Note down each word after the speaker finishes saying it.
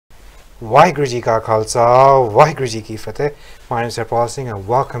Waheguru Ji Ka Khalsa, Waheguru Ji Ki Fateh. My name is Harpal Singh and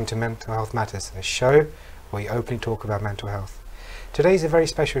welcome to Mental Health Matters, a show where we openly talk about mental health. Today is a very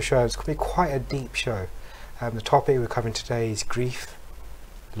special show. It's going to be quite a deep show. The topic we're covering today is grief,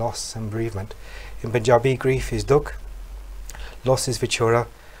 loss and bereavement. In Punjabi, grief is dukh, loss is vichora,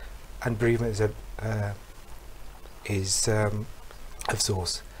 and bereavement is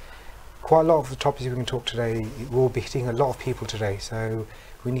afsoos. Quite a lot of the topics we're going to talk today will be hitting a lot of people today, so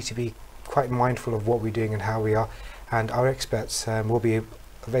we need to be quite mindful of what we're doing and how we are, and our experts will be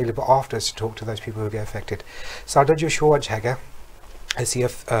available after us to talk to those people who get affected. साडा जो show आज हैगा ऐसी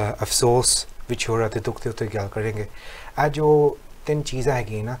अफसोस विछोड़ा ते दुख दे उत्ते गल करेंगे। आज जो तीन चीज़ां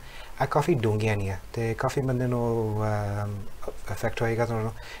हैगी ना आ काफ़ी डूंघियां नहीं है ते काफ़ी बंदे नो अफेक्ट होएगा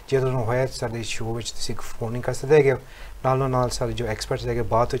तो जे तो होया साडे शो विच तुसीं फोन कर सकदे हैगे नाल साडे जो एक्सपर्ट्स हैगे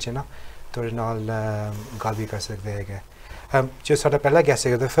बात विच ना तुहाडे नाल गल भी कर सकदे हैगे। Just had a guess.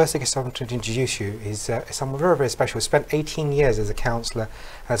 The first thing I want to introduce you is someone very, very special. Spent 18 years as a counsellor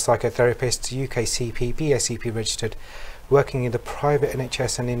and psychotherapist, UKCP, BSCP registered, working in the private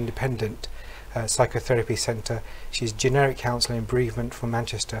NHS and independent psychotherapy centre. She's generic counsellor in bereavement from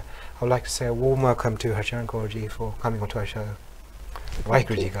Manchester. I would like to say a warm welcome to Harcharan Kaur ji for coming onto our show.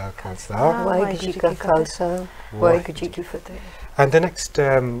 Waheguru Ji Ka Khalsa. Waheguru Ji Ka Khalsa. Waheguru Ji Ki Fateh. And the next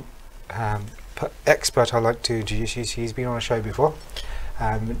expert I'd like to introduce you. She's been on a show before,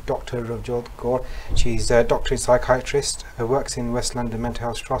 Dr. Harcharan Kaur. She's a doctor in psychiatrist, works in West London Mental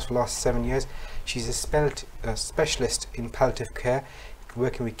Health Trust for the last 7 years. She's a specialist in palliative care,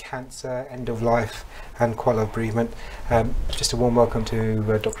 working with cancer, end of life and quite a lot of bereavement. Just a warm welcome to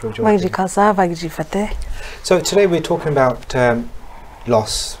Dr. Harcharan. Waheguru Ji Ka Khalsa, Waheguru Ji Fateh. So today we're talking about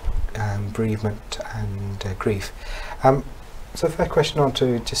loss, bereavement and grief. So the first question I want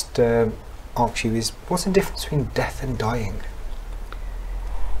to just ask you is, what's the difference between death and dying?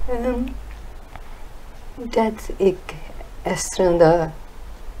 Death एक इस तरह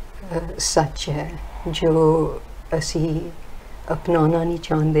दा सच है जो असी अपनाना नहीं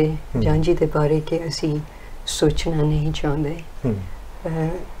चाहते जां जिहदे बारे के असी सोचना नहीं चाहते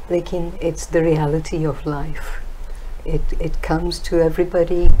लेकिन it's the reality of life. It comes to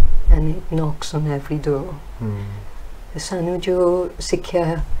everybody and it knocks on every door. सानू जो सिक्ख्या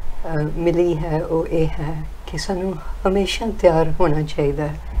मिली है वो ये है कि सानू हमेशा तैयार होना चाहिए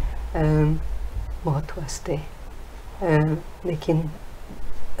मौत वास्ते, लेकिन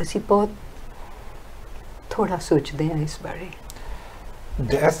असी बहुत थोड़ा सोचते हैं इस बारे।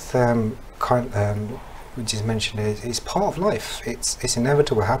 Death, which is mentioned, is part of life. It's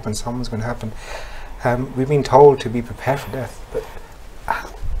inevitable. It happens. Someone's going to happen. We've been told to be prepared for death, but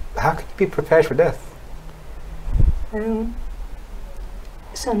how can you be prepared for death?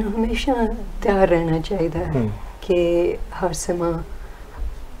 सानू हमेशा तैयार रहना चाहिए कि हर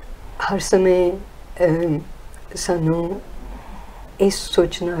समय सानू इस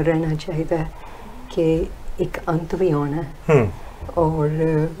सोचना रहना चाहिए कि एक अंत भी आना है और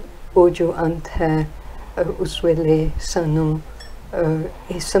वो जो अंत है उस वेले सानू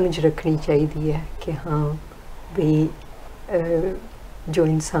ये समझ रखनी चाहिए है कि हाँ भी जो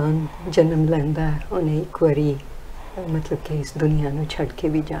इंसान जन्म लेंदा है उन्हें एक बारी मतलब कि इस दुनिया नु छड़ के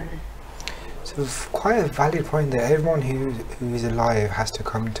भी जाना है। So quite a valid point there. Everyone who is alive has to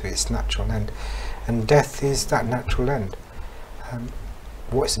come to its natural end, and death is that natural end.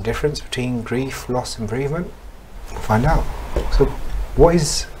 What's the difference between grief, loss and bereavement? We'll find out. So what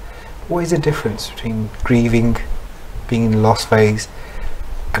is the difference between grieving, being in the loss phase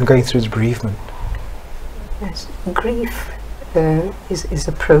and going through the bereavement? Yes, grief is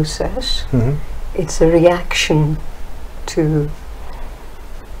a process. It's a reaction to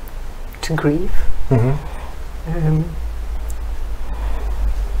grief,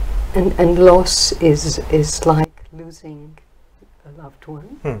 and loss is like losing a loved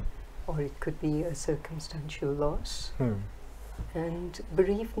one, or it could be a circumstantial loss, and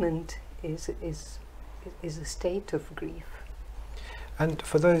bereavement is a state of grief. And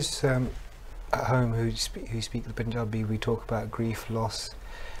for those at home who speak the Punjabi, we talk about grief, loss.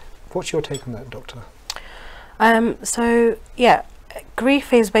 What's your take on that, Doctor? So yeah,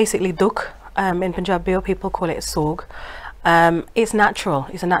 grief is basically dukh. In Punjabi, or people call it sog. It's natural.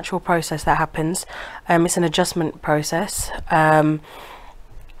 It's a natural process that happens. It's an adjustment process.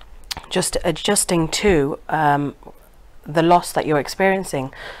 Just adjusting to the loss that you're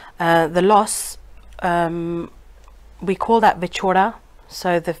experiencing. The loss, we call that vichora.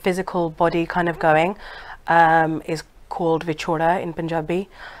 So the physical body kind of going is called vichora in Punjabi.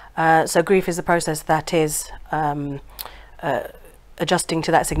 So grief is the process that is adjusting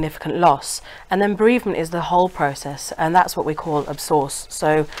to that significant loss, and then bereavement is the whole process, and that's what we call absource.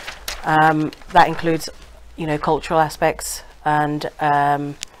 So That includes, you know, cultural aspects and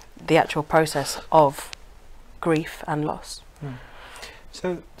the actual process of grief and loss.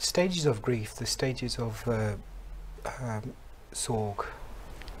 So stages of grief, the stages of sorg.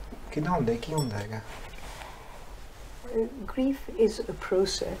 Grief is a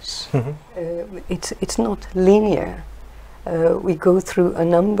process. It's not linear. We go through a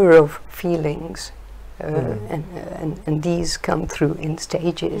number of feelings, and these come through in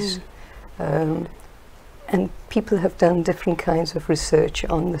stages. And people have done different kinds of research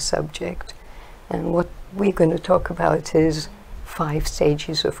on the subject. And what we're going to talk about is 5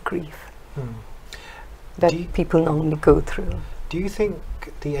 stages of grief that people normally go through. Do you think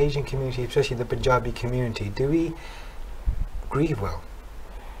the Asian community, especially the Punjabi community, do we grieve well?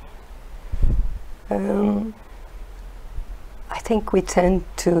 I think we tend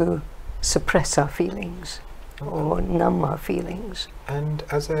to suppress our feelings or numb our feelings. And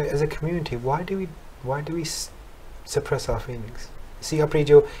as a community, why do we suppress our feelings? See, अपनी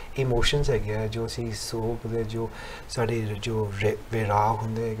जो emotions है क्या, जो सी सोग दे, जो सारे जो विराग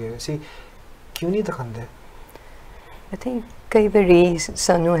होंदे हैं, सी क्यों नहीं दिखाते? I think कई बारी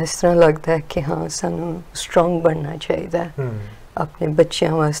सानू इस तरह लगता है कि हाँ सानू strong बनना चाहिए अपने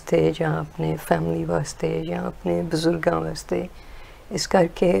बच्चों वास्ते या अपने फैमिली वास्ते या अपने बुजुर्गों वास्ते इस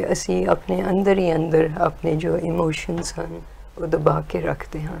करके असी अपने अंदर ही अंदर अपने जो इमोशंस हैं वो दबा के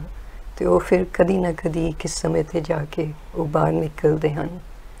रखते हैं तो वो फिर कदी ना कदी किस समय ते जाके वो बाहर निकलते हैं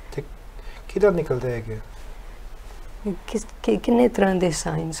किधर निकलते हैं कि किन्ने तरह दे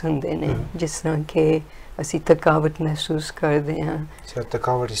साइंस होंदे ने जिस तरह के असी थकावट महसूस करते हैं So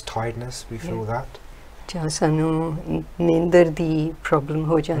थकावट is tiredness, we feel that. ਜਾਂ ਸਾਨੂੰ ਨੀਂਦਰ ਦੀ ਪ੍ਰੋਬਲਮ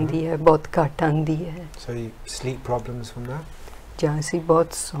ਹੋ ਜਾਂਦੀ ਹੈ ਬਹੁਤ ਘੱਟ ਆਉਂਦੀ ਹੈ So you sleep problems from that? ਜਾਂ ਅਸੀਂ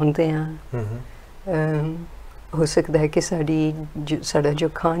ਬਹੁਤ ਸੌਂਦੇ ਹਾਂ ਹੋ ਸਕਦਾ ਹੈ ਕਿ ਸਾਡਾ ਜੋ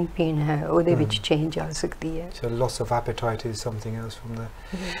ਖਾਣ ਪੀਣ ਹੈ ਉਹਦੇ ਵਿੱਚ ਚੇਂਜ ਆ ਸਕਦੀ ਹੈ So loss of appetite is something else from there.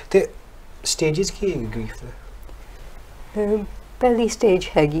 The stages ਕੀ ਹੈ grief ਦੇ? ਪਹਿਲੀ ਸਟੇਜ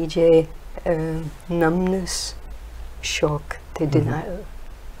ਹੈਗੀ ਜੇ numbness, shock ਤੇ denial.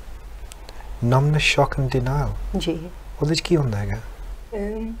 Numbness, shock and denial. जी ਉਹਦੇ 'ਚ ਕੀ ਹੁੰਦਾ ਹੈਗਾ?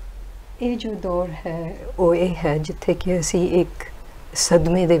 ਇਹ ਜੋ ਦੌਰ ਹੈ ਉਹ ਇਹ ਹੈ ਜਿੱਥੇ ਕਿ ਅਸੀਂ ਇੱਕ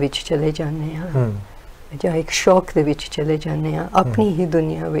ਸਦਮੇ ਦੇ ਵਿੱਚ ਚਲੇ ਜਾਂਦੇ ਹਾਂ ਜਾਂ ਇੱਕ ਸ਼ੌਕ ਦੇ ਵਿੱਚ ਚਲੇ ਜਾਂਦੇ ਹਾਂ ਆਪਣੀ ਹੀ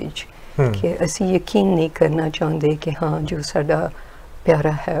ਦੁਨੀਆ ਵਿੱਚ ਕਿ ਅਸੀਂ ਯਕੀਨ ਨਹੀਂ ਕਰਨਾ ਚਾਹੁੰਦੇ ਕਿ ਹਾਂ ਜੋ ਸਾਡਾ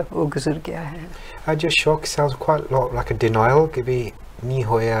ਪਿਆਰਾ ਹੈ ਉਹ ਗੁਜ਼ਰ ਗਿਆ ਹੈ Just shock sounds quite a lot like a denial ਕਿ ਵੀ ਨਹੀਂ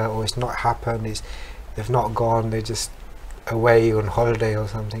ਹੋਇਆ or it's not happened, they've not gone, they're just away on holiday or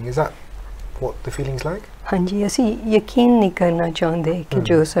something. Is that what the feeling's like? ਹਾਂਜੀ ਅਸੀਂ ਯਕੀਨ ਨਹੀਂ ਕਰਨਾ ਚਾਹੁੰਦੇ ਕਿ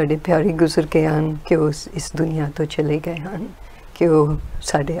ਜੋ ਸਾਡੇ ਪਿਆਰੇ ਗੁਜ਼ਰ ਗਏ ਹਨ ਕਿ ਉਹ ਇਸ ਦੁਨੀਆ ਤੋਂ ਚਲੇ ਗਏ ਹਨ ਕਿ ਉਹ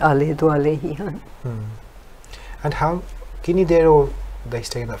ਸਾਡੇ ਆਲੇ ਦੁਆਲੇ ਹੀ ਹਨ And how ਕਿੰਨੀ ਦੇਰ ਉਹ they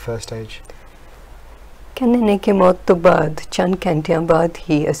stay in that first stage? ਕਹਿੰਦੇ ਨੇ ਕਿ ਮੌਤ ਤੋਂ ਬਾਅਦ ਚੰਦ ਘੰਟਿਆਂ ਬਾਅਦ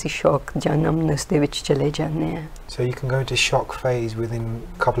ਹੀ ਅਸੀਂ ਸ਼ੌਕ ਜਾਂ ਨਮਨੈਸ ਦੇ ਵਿੱਚ ਚਲੇ ਜਾਂਦੇ ਹਾਂ So you can go into shock phase within a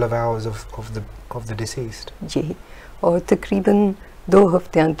couple of hours of the deceased? ਜੀ ਔਰ ਤਕਰੀਬਨ 2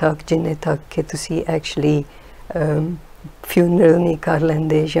 ਹਫ਼ਤਿਆਂ ਤੱਕ ਜਿੰਨੇ ਤੱਕ ਕਿ ਤੁਸੀਂ ਐਕਚੁਅਲੀ ਫਿਊਨਰਲ ਨਹੀਂ ਕਰ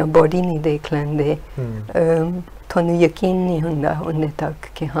ਲੈਂਦੇ ਜਾਂ ਬੋਡੀ ਨਹੀਂ ਦੇਖ ਲੈਂਦੇ ਤੁਹਾਨੂੰ ਯਕੀਨ ਨਹੀਂ ਹੁੰਦਾ ਉਹਨੇ ਤੱਕ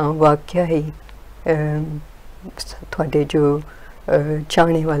ਕਿ ਹਾਂ ਵਾਕਿਆ ਹੀ ਤੁਹਾਡੇ ਜੋ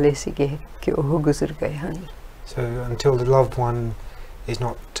ਚਾਹਣੇ ਵਾਲੇ ਸੀਗੇ ਕਿ ਉਹ ਗੁਜ਼ਰ ਗਏ ਹਨ So until the loved one is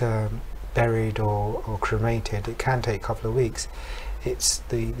not buried or cremated, it can take a couple of weeks. It's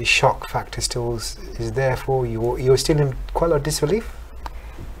the shock factor still is there for you. You're still in quite a lot of disbelief?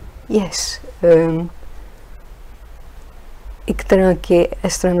 Yes. एक तरह के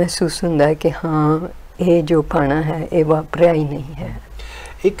इस तरह महसूस होता है कि हाँ ये जो पाना है ये वापरिया ही नहीं है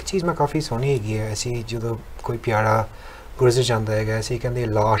एक चीज़ मैं काफ़ी सुनी है ऐसी जो कोई प्यारा गुजर जाता है ऐसे कहते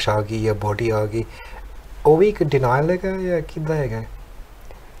लाश आ गई या बॉडी आ गई वो भी एक डिनाइल है या किदा है?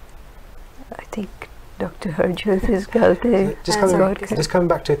 I think Dr. Harjot is just coming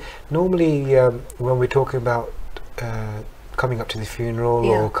back to normally when we're talking about coming up to the funeral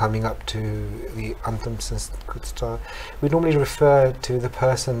or coming up to the anthems and good stuff, we normally refer to the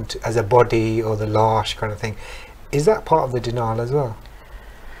person as a body or the lash kind of thing. Is that part of the denial as well?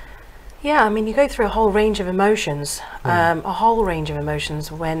 Yeah, I mean, you go through a whole range of emotions,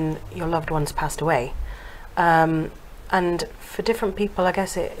 when your loved one's passed away. And for different people, I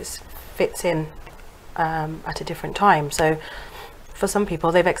guess it fits in at a different time. So for some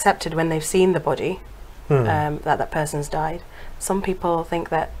people, they've accepted when they've seen the body that person's died. Some people think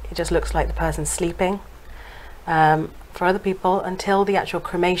that it just looks like the person's sleeping. For other people, until the actual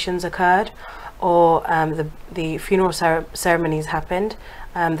cremations occurred or the funeral ceremonies happened,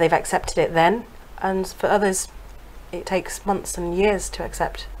 they've accepted it then. And for others, it takes months and years to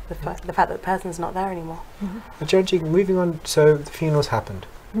accept the fact that the person's not there anymore. Janji, moving on, so the funeral's happened.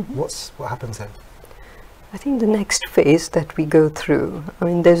 What happens then? I think the next phase that we go through, I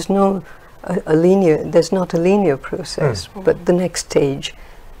mean, there's not a linear process, but the next stage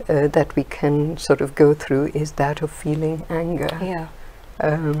that we can sort of go through is that of feeling anger. Yeah.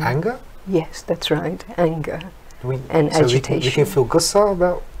 Anger? Yes, that's right, anger and so agitation. We can feel gussa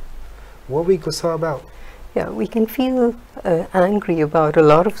about, what are we gussa about? Yeah, we can feel angry about a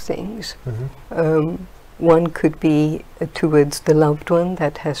lot of things. One could be towards the loved one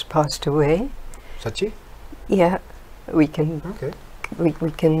that has passed away. Sachi? Yeah, we can Okay.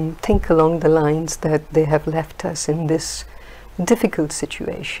 we can think along the lines that they have left us in this difficult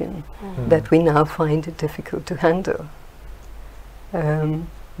situation that we now find it difficult to handle.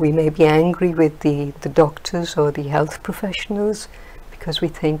 We may be angry with the doctors or the health professionals because we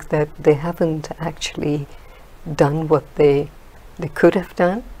think that they haven't actually done what they could have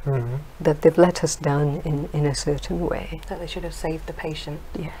done, that they've let us down in a certain way. That they should have saved the patient,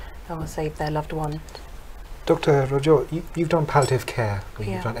 Yeah. or saved their loved one. Dr. Rojo, you've done palliative care, where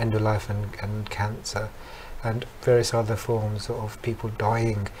Yeah. you've done end of life and cancer and various other forms of people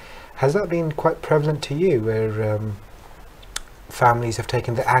dying. Has that been quite prevalent to you, where families have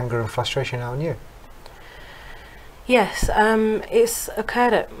taken the anger and frustration out on you? Yes, it's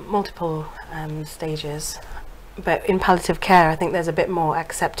occurred at multiple stages, but in palliative care I think there's a bit more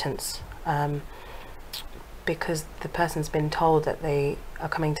acceptance, because the person's been told that they are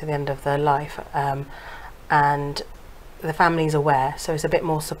coming to the end of their life, and the family's aware, so it's a bit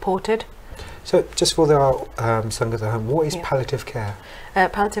more supported. So just for the Sangat at home, what is Yeah. palliative care?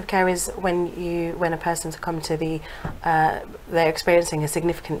 Palliative care is when a person's come to they're experiencing a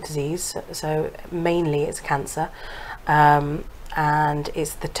significant disease, so mainly it's cancer, and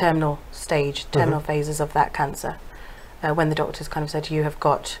it's the terminal phases of that cancer, when the doctors kind of said you have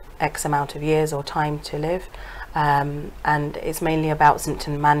got X amount of years or time to live, and it's mainly about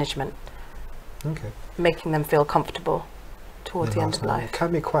symptom management, Okay. making them feel comfortable towards the end of It life.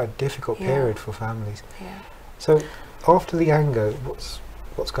 can be quite a difficult Yeah. period for families. Yeah. So after the anger,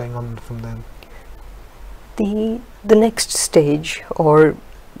 what's going on from then? The next stage, or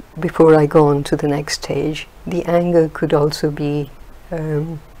before I go on to the next stage, the anger could also be,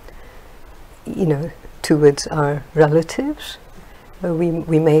 towards our relatives.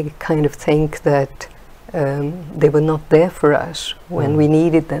 We may kind of think that they were not there for us when we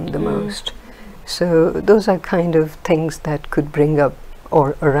needed them the most. So those are kind of things that could bring up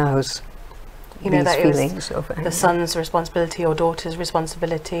or arouse these that it was feelings of anger. the son's responsibility or daughter's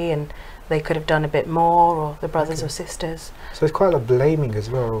responsibility, and they could have done a bit more, or the brothers or sisters. So it's quite a lot of blaming as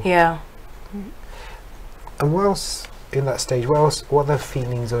well. Yeah. And what else in that stage? What other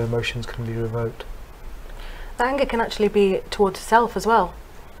feelings or emotions can be revoked? The anger can actually be towards self as well,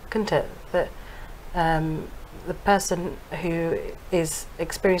 couldn't it? That the person who is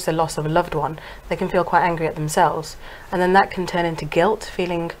experiencing the loss of a loved one, they can feel quite angry at themselves, and then that can turn into guilt,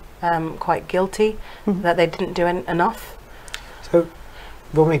 feeling quite guilty that they didn't do enough. So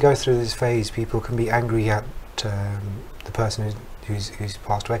when we go through this phase, people can be angry at the person who's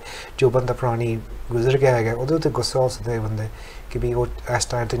passed away. जो बंदा पुरानी गुजर गया है, उधर तो गुस्सा हो सकता है बंदे कि भी वो इस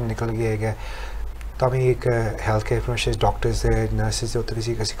टाइम तक निकल गया है। तभी एक health care professionals, doctors, nurses होते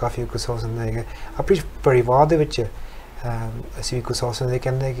किसी काफ़ी गुस्सा हो सकता है। अपने परिवार दे विच ਅਸੀਂ ਵੀ ਗੁੱਸਾ ਹੋ ਸਕਦੇ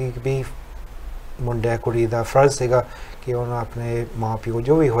ਕਹਿੰਦੇ ਕਿ ਵੀ ਮੁੰਡਾ ਕੁੜੀ ਦਾ ਫਰਜ਼ ਸੀਗਾ ਕਿ ਉਹਨਾਂ ਆਪਣੇ ਮਾਂ ਪਿਓ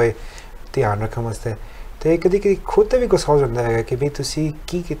ਜੋ ਵੀ ਹੋਏ ਧਿਆਨ ਰੱਖਣ ਵਾਸਤੇ, ਤੇ ਕਦੀ ਕਦੀ ਖੁਦ ਤੇ ਵੀ ਗੁੱਸਾ ਹੋ ਜਾਂਦਾ ਹੈ ਕਿ ਵੀ ਤੁਸੀਂ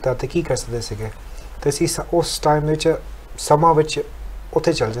ਕੀ ਕੀਤਾ ਤੇ ਕੀ ਕਰ ਸਕਦੇ ਸੀਗੇ, ਤੇ ਅਸੀਂ ਉਸ ਟਾਈਮ ਵਿੱਚ ਸਮਾਂ ਵਿੱਚ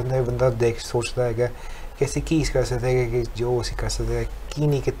ਉੱਥੇ ਚੱਲ ਜਾਂਦਾ ਹੈ। ਬੰਦਾ ਸੋਚਦਾ ਹੈਗਾ ਕਿ ਅਸੀਂ ਕੀ ਕਰ ਸਕਦੇ ਹੈਗੇ, ਕਿ ਜੋ ਅਸੀਂ ਕਰ ਸਕਦੇ ਕੀ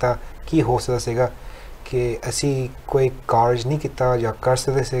ਨਹੀਂ ਕੀਤਾ, ਕੀ ਹੋ ਸਕਦਾ ਸੀਗਾ, ਕਿ ਅਸੀਂ ਕੋਈ ਕਾਰਜ ਨਹੀਂ ਕੀਤਾ ਜਾਂ ਕਰ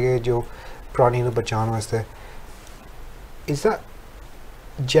ਸਕਦੇ ਸੀਗੇ ਜੋ ਪ੍ਰਾਣੀ ਨੂੰ ਬਚਾਉਣ ਵਾਸਤੇ। Is that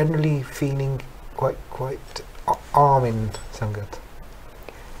generally feeling quite in Sangat?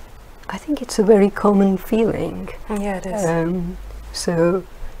 I think it's a very common feeling. Yeah, it is. So,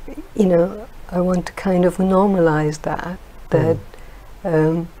 I want to kind of normalize that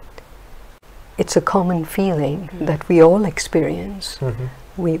it's a common feeling that we all experience.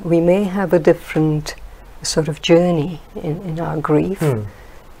 We may have a different sort of journey in our grief,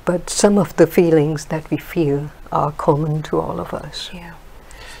 but some of the feelings that we feel are common to all of us. Yeah.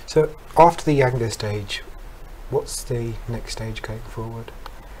 So after the anger stage, what's the next stage going forward?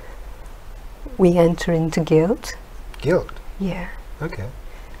 We enter into guilt. Guilt? Yeah. Okay.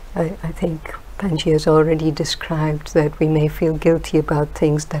 I think Panji has already described that we may feel guilty about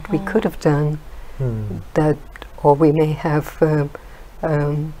things that we could have done, or we may have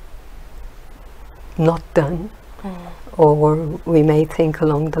not done, or we may think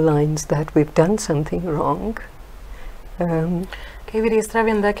along the lines that we've done something wrong. कई बार इस तरह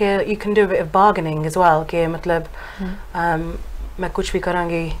भी होता है कि you can do a bit of bargaining as well कि मतलब मैं कुछ भी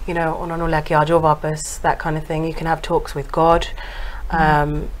करांगी, you know, उन्होंने लेके आ जाओ वापस, that kind of thing. You can have talks with God,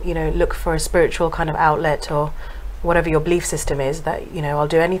 you know, look for a spiritual kind of outlet or whatever your belief system is, that, you know, I'll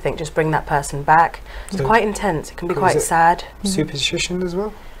do anything, just bring that person back. It's So quite intense, it can be quite sad. Superstition as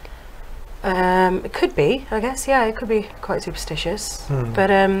well? It could be, I guess, yeah, it could be quite superstitious.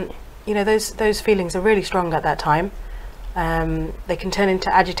 But, you know, those feelings are really strong at that time. They can turn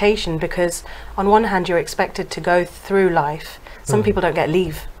into agitation because on one hand you're expected to go through life. Some people don't get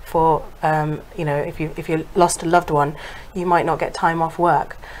leave for, you know, if you lost a loved one, you might not get time off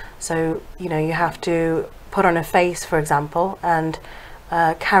work. So, you know, you have to put on a face, for example, and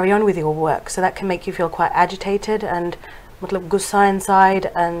carry on with your work. So that can make you feel quite agitated and matlab gussa inside,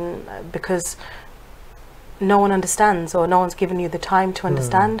 and because no one understands or no one's given you the time to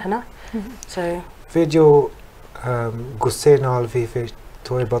understand, है ना? So फिर जो गुस्से नाल भी फिर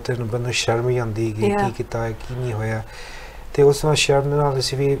थोड़े बहुत बंदा शर्म ही आंदी कि की कीता है की नहीं होया ते उस में शर्म नाल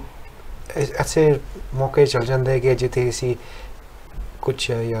ਅਸੀਂ ਵੀ ऐसे मौके चल जाते हैं कि जिथे ਅਸੀਂ कुछ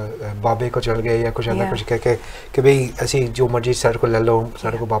या बाबे को चल गए या कुछ ऐसा कुछ कह के कि भाई ਅਸੀਂ जो मर्जी सर को ले लो,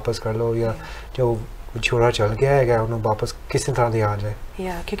 सर को वापस कर लो, या जो छोरा चल गया है उन्होंने वापस किसी तरह दी आ जाए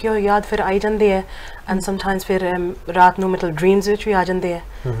क्योंकि वो याद फिर आई जाती है and sometimes फिर रात ਨੂੰ मतलब dreams ਵਿੱਚ ਵੀ ਆ ਜਾਂਦੇ ਹੈ.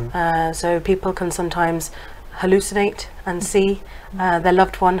 So people can sometimes hallucinate and see their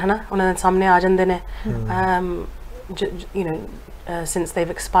loved one, है ना, ਉਹਨਾਂ ਦੇ ਸਾਹਮਣੇ ਆ ਜਾਂਦੇ ਨੇ, you know, since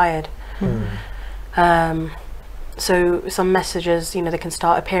they've expired. So some messages, you know, they can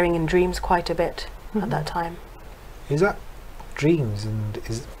start appearing in dreams quite a bit at that time. Is that dreams, and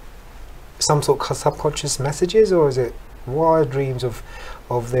is some sort of subconscious messages, or is it what are dreams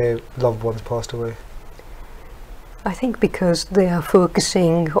of their loved ones passed away? I think because they are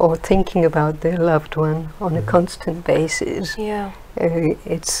focusing or thinking about their loved one on a constant basis. Yeah.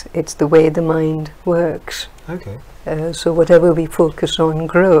 It's the way the mind works. Okay. So whatever we focus on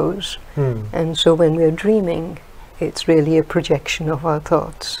grows, and so when we're dreaming, it's really a projection of our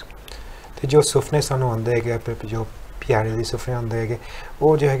thoughts. ਤੇ ਜੋ ਸੁਪਨੇ ਸਾਨੂੰ ਆਉਂਦੇ ਹੈਗੇ ਜੋ ਪਿਆਰੇ ਦੇ ਸੁਪਨੇ ਆਉਂਦੇ ਹੈਗੇ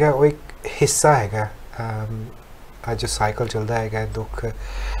ਉਹ ਜੋ ਹੈਗਾ ਉਹ ਇੱਕ ਹਿੱਸਾ ਹੈਗਾ ਅੱਜ ਸਾਈਕਲ ਚੱਲਦਾ ਹੈਗਾ ਦੁੱਖ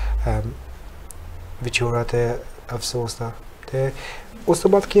ਵਿਛੋੜਾ ਤੇ ਅਫਸੋਸ ਦਾ ਤੇ ਉਸ ਤੋਂ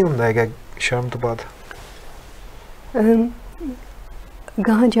ਬਾਅਦ ਕੀ ਹੁੰਦਾ ਹੈਗਾ ਸ਼ਰਮ ਤੋਂ ਬਾਅਦ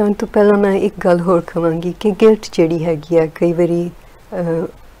ਗਾਹਾਂ ਜਾਣ ਤੋਂ ਪਹਿਲਾਂ ਮੈਂ ਇੱਕ ਗੱਲ ਹੋਰ ਕਹਾਂਗੀ ਕਿ ਗਿਲਟ ਜਿਹੜੀ ਹੈਗੀ ਆ ਕਈ ਵਾਰੀ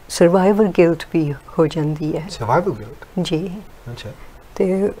survivor guilt भी हो जाती है. Survival guilt? जी. अच्छा. तो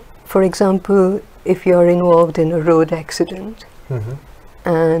for example, if you are involved in a road accident,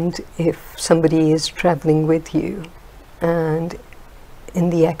 and if somebody is traveling with you, and in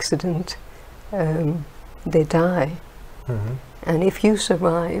the accident they die, and if you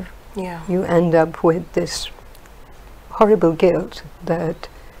survive, you end up with this horrible guilt that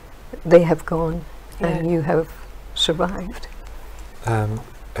they have gone and you have survived.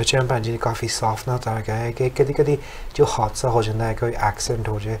 Harcharan ਭੈਣ ਜੀ ਕਾਫੀ ਸਾਫ਼ ਨਾਲ ਤਾਂ ਕਿਹਾ ਹੈ ਕਿ ਕਦੀ ਕਦੀ ਜੋ ਹਾਦਸਾ ਹੋ ਜਾਂਦਾ ਹੈ ਕੋਈ ਐਕਸੀਡੈਂਟ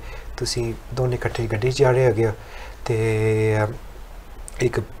ਹੋ ਜਾਏ ਤੁਸੀਂ ਦੋਨੇ ਇਕੱਠੇ ਗੱਡੀ 'ਚ ਜਾ ਰਹੇ ਹੈਗੇ ਤੇ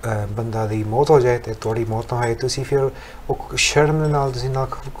ਇੱਕ ਬੰਦਾ ਦੀ ਮੌਤ ਹੋ ਜਾਏ ਤੇ ਤੁਹਾਡੀ ਮੌਤ ਨਾ ਹੋਏ ਤੁਸੀਂ ਫਿਰ ਉਹ ਸ਼ਰਮ ਨਾਲ ਤੁਸੀਂ ਨਾ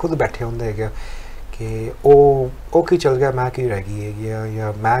ਖੁਦ ਬੈਠੇ ਹੁੰਦੇ ਹੈਗੇ ਕਿ ਉਹ ਕੀ ਚੱਲ ਗਿਆ ਮੈਂ ਕੀ ਰਹਿ ਗਈ ਹੈਗੀ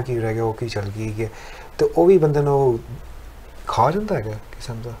ਜਾਂ ਮੈਂ ਕੀ ਰਹਿ ਗਿਆ ਉਹ ਕੀ ਚੱਲ ਗਈ ਹੈਗੀ ਤੇ ਉਹ ਵੀ ਬੰਦੇ ਨੂੰ ਖਾ ਜਾਂਦਾ ਹੈਗਾ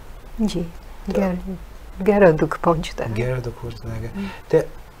ਕਿਸਮ ਦਾ ਜੀ ਗਹਿਰਾ ਦੁੱਖ ਪਹੁੰਚਦਾ ਹੈ ਗਹਿਰਾ ਦੁੱਖ ਪਹੁੰਚਦਾ ਹੈਗਾ ਤੇ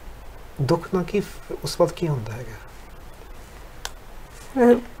ਦੁੱਖ ਨਾਲ ਕੀ ਉਸ ਵਕਤ ਕੀ ਹੁੰਦਾ ਹੈਗਾ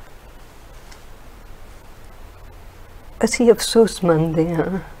ਅਸੀਂ ਅਫਸੋਸ ਮੰਨਦੇ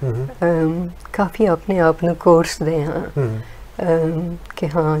ਹਾਂ ਕਾਫੀ ਆਪਣੇ ਆਪ ਨੂੰ ਕੋਰਸਦੇ ਹਾਂ ਕਿ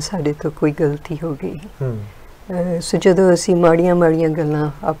ਹਾਂ ਸਾਡੇ ਤੋਂ ਕੋਈ ਗਲਤੀ ਹੋ ਗਈ ਸੋ ਜਦੋਂ ਅਸੀਂ ਮਾੜੀਆਂ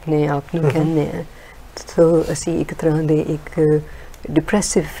ਗੱਲਾਂ ਆਪਣੇ ਆਪ ਨੂੰ ਕਹਿੰਦੇ ਹਾਂ ਤਾਂ ਅਸੀਂ ਇੱਕ ਤਰ੍ਹਾਂ ਦੇ ਇੱਕ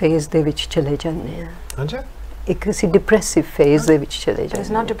depressive phase ਦੇ ਵਿੱਚ ਚਲੇ ਜਾਂਦੇ ਹਾਂ ਅੱਛਾ ਇੱਕ ਅਸੀਂ depressive phase ਦੇ ਵਿੱਚ ਚਲੇ ਜਾਂਦੇ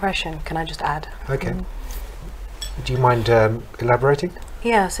It's not depression, can I just add? Okay. Do you mind elaborating?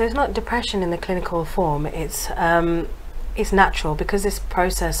 Yeah, so it's not depression in the clinical form, it's natural because this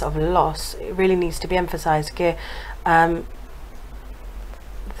process of loss, it really needs to be emphasized.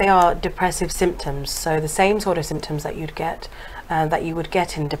 They are depressive symptoms, so the same sort of symptoms that you'd get that you would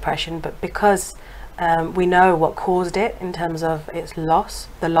get in depression, but because we know what caused it in terms of its loss,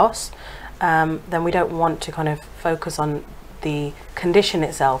 then we don't want to kind of focus on the condition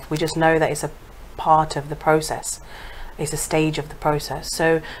itself. We just know that it's a part of the process. It's a stage of the process. So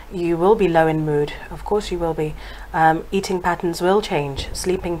you will be low in mood, of course you will be. Eating patterns will change,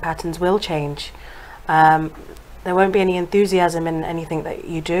 sleeping patterns will change. There won't be any enthusiasm in anything that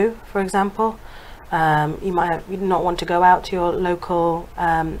you do, for example. You might not want to go out to your local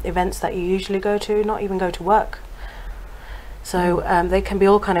events that you usually go to, not even go to work. So they can be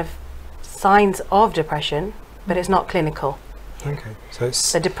all kind of signs of depression, but it's not clinical. Okay, so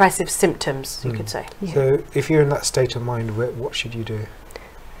it's the depressive symptoms, you could say. Yeah. So if you're in that state of mind, what should you do?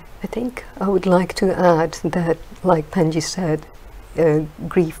 I think I would like to add that, like Panji said,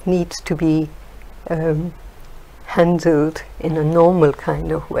 grief needs to be handled in a normal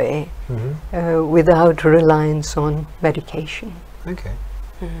kind of way, without reliance on medication. Okay.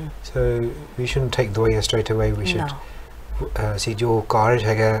 So we shouldn't take the way straight away. We should see जो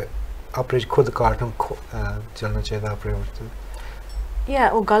कार्य है अपने खुद carton चलना चाहिए अपने उस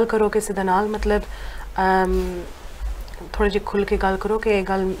Yeah, वो गल करो किसी दे नाल मतलब थोड़ी जी खुल के गल करो कि ये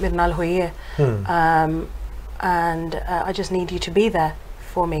गल मेरे नाल हुई है, and I just need you to be there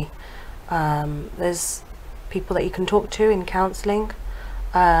for me. There's people that you can talk to in counselling.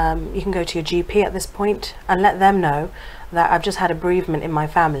 You can go to your GP at this point and let them know that I've just had a bereavement in my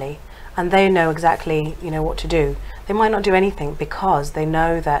family, and they know exactly, you know, what to do. They might not do anything because they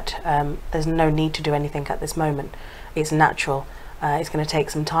know that there's no need to do anything at this moment. It's natural. It's going to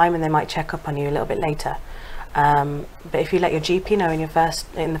take some time, and they might check up on you a little bit later. But if you let your GP know in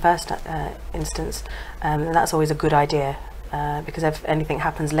the first instance, then that's always a good idea, because if anything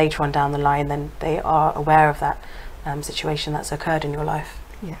happens later on down the line, then they are aware of that situation that's occurred in your life.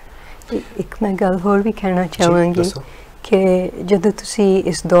 Yeah. एक मैं गल होर भी कहना चाहांगी कि जदों तुसी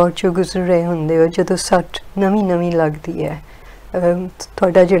इस दौर चों गुजर रहे होंदे हो, जदों सट नवीं लगदी है,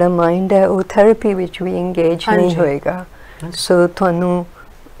 ਤੁਹਾਡਾ ਜਿਹੜਾ ਮਾइंड है वो थेरेपी विच भी इंगेज नहीं होएगा, सो ਤੁਹਾਨੂੰ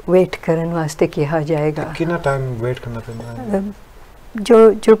वेट करने वास्ते कहा जाएगा. कितना टाइम वेट करना पड़ता है?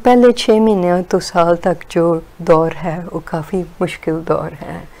 जो पहले 6 महीने तो साल तक जो दौर है वो काफ़ी मुश्किल दौर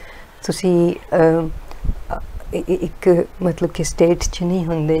है. तुसी एक मतलब कि स्टेट च नहीं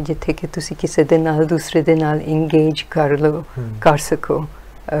होंदे जिथे कि तुसी किसी दे नाल दूसरे दे नाल इंगेज कर लो कर सको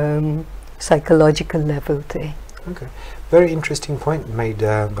साइकोलॉजिकल लेवल पे. Okay, very interesting point made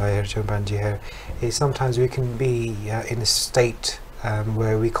by Harcharan Kaur here. Is sometimes we can be in a state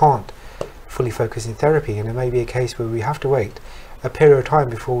where we can't fully focus in therapy, and it may be a case where we have to wait a period of time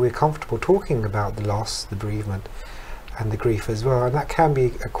before we're comfortable talking about the loss, the bereavement and the grief as well, and that can be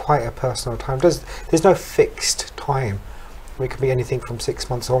quite a personal time. There's no fixed time. It can be anything from 6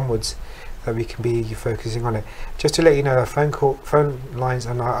 months onwards that we can be focusing on it. Just to let you know, our phone lines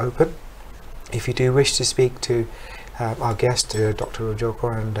are now open. If you do wish to speak to our guest, Dr. Rojoko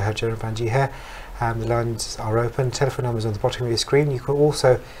and Harcharan Kaur here, the lines are open. Telephone numbers on the bottom of your screen. You can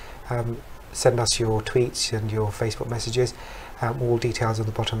also send us your tweets and your Facebook messages. All details on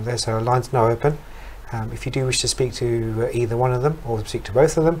the bottom there. So our lines now open. If you do wish to speak to either one of them or speak to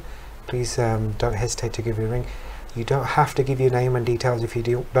both of them, please don't hesitate to give me a ring. You don't have to give your name and details if you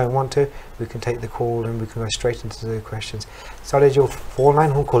don't want to. We can take the call and we can go straight into the questions. सारे जो phone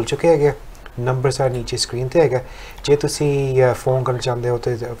line हम खोल चुके हैं, number सारे नीचे screen ते है. जे तुसी फोन करना चाहते हो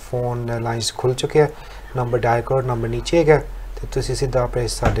तो फोन लाइन्स खुल चुके हैं, नंबर डायल करो, नंबर नीचे है तो तुसी सीधा अपने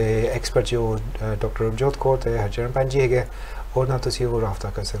साडे एक्सपर्ट जो डॉक्टर रमजोत कौर ते हरचरण कांजी है और ना तुसी वो राब्ता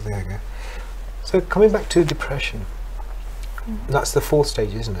कर सकते हैं. So coming back to depression, that's the 4th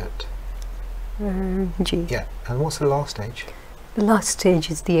stage, isn't it? Ji. Yeah. And what's the last stage? The last stage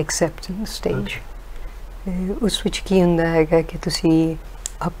is the acceptance stage. उस विच की हुंदा है कि तुसी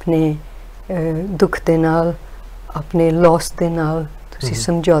अपने दुख दे नाल अपने लॉस दे नाल तुसी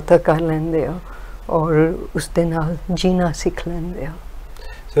समझौता कर लेंदे हो और उस दे नाल जीना सीख लेंदे हो.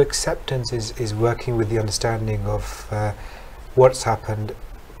 So acceptance is working with the understanding of what's happened,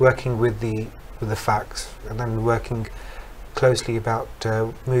 working with the facts, and then working closely about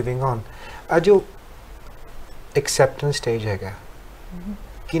moving on. Ajo acceptance stage हैगा.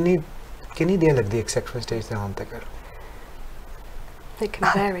 कितनी देर लगती है acceptance stage से आने तक? It can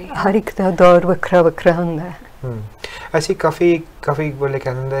vary. हर एक दा दौर वखरा हुंदा है. ऐसी काफ़ी बोले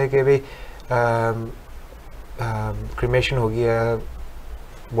कहते हैं कि भाई क्रिमेशन हो गया,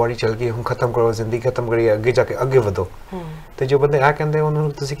 बॉडी चल गई, हम खत्म करो, जिंदगी खत्म करिए, आगे जाके आगे बढ़ो. तो जो बंदे आ कहते हैं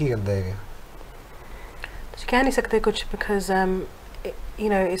उन्होंने तुसी की कहते हैं? तुसी कह नहीं सकते कुछ because you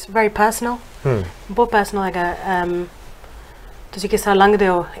know it's very personal. बहुत personal हैगा. तुसी किस तरह लंघदे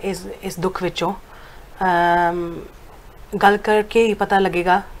हो इस दुख विचों, गल करके ही पता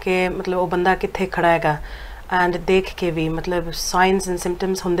लगेगा कि मतलब वो बंदा कित्थे खड़ा हैगा, एंड देख के भी मतलब साइंस एंड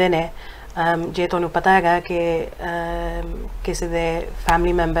सिम्पटम्स होंदे ने. जे तुहानू पता हैगा कि किसी दे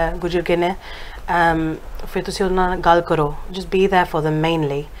फैमिली मैंबर गुजर गए ने, फिर तुसी उन्हां नाल गल करो, just be there for them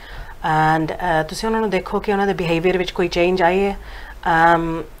mainly, and तुसी उन्हां नू देखो कि उन्हां दे बिहेवियर विच कोई चेंज आई है.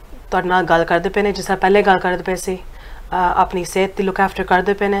 तुहाडे नाल गल करदे पे ने जिस तरह पहले गल करदे पे सी, अपनी सेहत दी लुक आफ्टर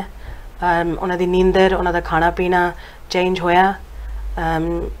करदे पे ने, ਉਹਨਾਂ ਦੀ ਨੀਂਦਰ ਉਹਨਾਂ ਦਾ ਖਾਣਾ ਪੀਣਾ ਚੇਂਜ ਹੋਇਆ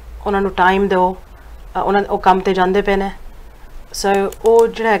ਉਹਨਾਂ ਨੂੰ ਟਾਈਮ ਦਿਓ ਉਹ ਕੰਮ ਤੇ ਜਾਂਦੇ ਪਏ ਨੇ ਸੋ ਉਹ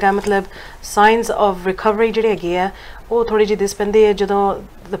ਜਿਹੜਾ ਹੈਗਾ ਮਤਲਬ ਸਾਈਨਸ ਆਫ ਰਿਕਵਰੀ ਜਿਹੜੀ ਹੈਗੀ ਹੈ ਉਹ ਥੋੜ੍ਹੀ ਜਿਹੀ ਦਿਸ ਪੈਂਦੀ ਹੈ ਜਦੋਂ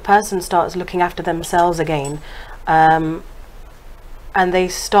the person starts looking after themselves again and they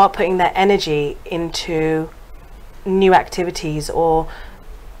start putting their energy into new activities or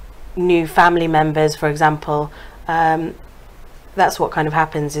new family members for example that's what kind of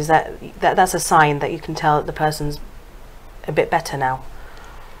happens is that's a sign that you can tell that the person's a bit better now.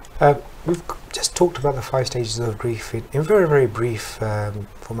 We've just talked about the 5 stages of grief in very, very brief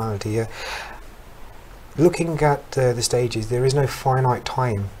formality. Looking at the stages, there is no finite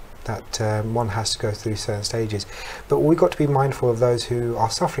time that one has to go through certain stages, but we've got to be mindful of those who are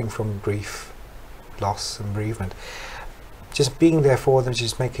suffering from grief, loss and bereavement. Just being there for them,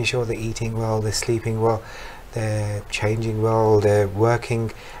 just making sure they're eating well, they're sleeping well, they're changing well, they're working,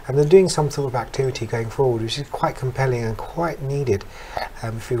 and they're doing some sort of activity going forward, which is quite compelling and quite needed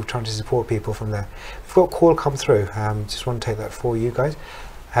if you're trying to support people from there. We've got a call come through. Just want to take that for you guys.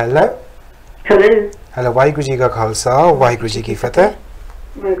 Hello. Hello. Hello. Waheguru Ji Ka Khalsa, Waheguru Ji Ki Fateh.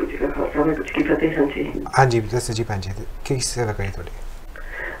 Waheguru Ji Ka Khalsa, Waheguru Ji Ki Fateh. ਹਾਂਜੀ ਹਾਂਜੀ ਦੱਸੋ ਜੀ ਭੈਣ ਜੀ ਕੀ ਸੇਵਾ ਕਰੀ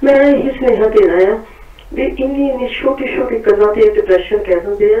ਤੁਹਾਡੀ ਮੈਂ ਇਹ ਸੁਨੇਹਾ ਦੇਣਾ ਆ ਵੀ ਇੰਨੀ ਛੋਟੀ ਗੱਲਾਂ ਤੇ ਡਿਪਰੈਸ਼ਨ ਕਹਿ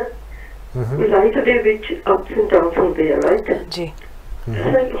ਦਿੰਦੇ ਆ ਲਾਈਫ ਦੇ ਵਿੱਚ ਅਪਸ ਐਂਡ ਡਾਊਨਸ ਹੁੰਦੇ ਆ ਰਾਈਟ ਜੀ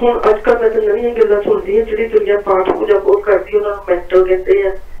ਹੁਣ ਅੱਜ ਕੱਲ੍ਹ ਮੈਂ ਤਾਂ ਨਵੀਆਂ ਗੱਲਾਂ ਸੁਣਦੀ ਹਾਂ ਜਿਹੜੀ ਦੁਨੀਆ ਪਾਠ ਪੂਜਾ ਬਹੁਤ ਕਰਦੀ ਉਹਨਾਂ ਨੂੰ ਮੈਂਟਲ ਕਹਿੰਦੇ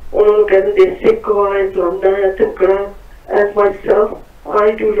ਆ ਉਹਨਾਂ ਨੂੰ ਕਹਿ ਦਿੰਦੇ ਸਿੱਖ ਹੋਇਆ ਫਲਾਨਾ ਹੈ ਢੁਕੜਾ as myself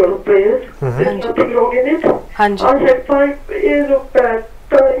I do a lot of prayers. There's nothing wrong in it. I had 5 years of bad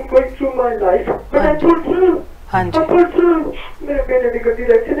time going through my life, but I pulled through. I pulled through. मेरे बेटे की गड्डी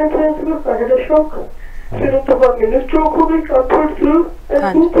एक्सीडेंट हुआ, I had a shock. फिर उसके बाद मैंने stroke हो गई. I pulled through,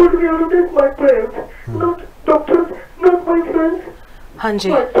 and who pulled me out of this? My prayers, not doctors, not my friends.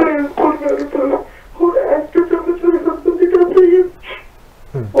 My prayers pulled me out of this. Who asked to much मेरे husband की तरफ से ये?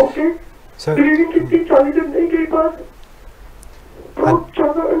 Okay. Grieving कितनी 40 दिन नहीं गई बात. बहुत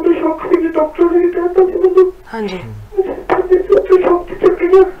ज़्यादा अंडर शॉक से डॉक्टर ने कहता था मुझे हाँ जी अंडर शॉक से चल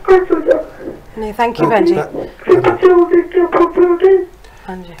गया कट हो जा नहीं थैंक यू भैन जी फिर बच्चे हो गए क्या प्रॉब्लम है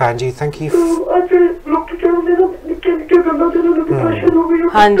हाँ जी भैन जी थैंक यू तो आज डॉक्टर क्या देना निक्के गला देना डिप्रेशन हो गई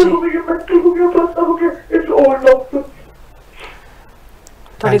हाँ जी हो गया मेंटल हो गया फासा हो गया इट्स ऑल लॉस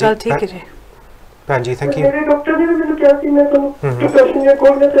थोड़ी गल ठीक है जी भैन जी थैंक यू मेरे डॉक्टर ने भी मैंने क्या कि मैं तो डिप्रेशन या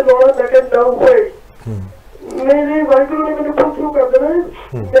कोई से लोड़ा मैं कहता हूं भाई मेरे वाइगुरु ने मैंने बहुत शुरू कर देना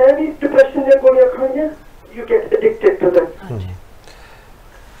है मैं भी डिप्रेशन या गोलियां खाइए you get addicted to them.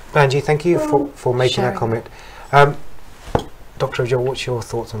 Banji, thank you for making that comment. Dr. Joe, what's your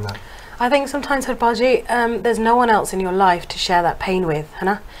thoughts on that? I think sometimes, Harpalji, there's no one else in your life to share that pain with,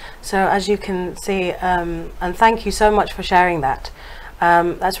 Hannah. So as you can see, and thank you so much for sharing that.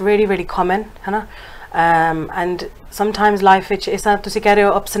 That's really, really common, Hannah. And sometimes life which is not to see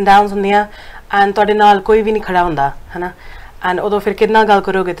ups and downs on there, and ਤੁਹਾਡੇ ਨਾਲ ਕੋਈ ਵੀ ਨਹੀਂ ਖੜਾ ਹੁੰਦਾ ਹੈ ਨਾ and ਉਦੋਂ ਫਿਰ ਕਿੰਨਾ ਗੱਲ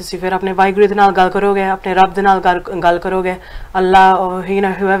ਕਰੋਗੇ ਤੁਸੀਂ ਫਿਰ ਆਪਣੇ ਵਾਹਿਗੁਰੂ ਦੇ ਨਾਲ ਗੱਲ ਕਰੋਗੇ ਆਪਣੇ ਰੱਬ ਦੇ ਨਾਲ ਗੱਲ ਕਰੋਗੇ ਅੱਲਾ ਔਰ you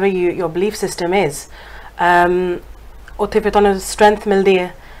نو whoever your belief system is ਉੱਥੇ ਫਿਰ ਤੁਹਾਨੂੰ ਸਟਰੈਂਥ ਮਿਲਦੀ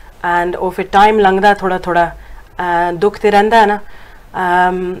ਹੈ ਐਂਡ ਉਹ ਫਿਰ ਟਾਈਮ ਲੰਘਦਾ ਥੋੜਾ ਦੁੱਖ ਤੇ ਰਹਿੰਦਾ ਹੈ ਨਾ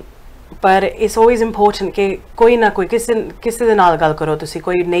ਪਰ ਇਟਸ always important ਕਿ ਕੋਈ ਨਾ ਕੋਈ ਕਿਸੇ ਦੇ ਨਾਲ ਗੱਲ ਕਰੋ ਤੁਸੀਂ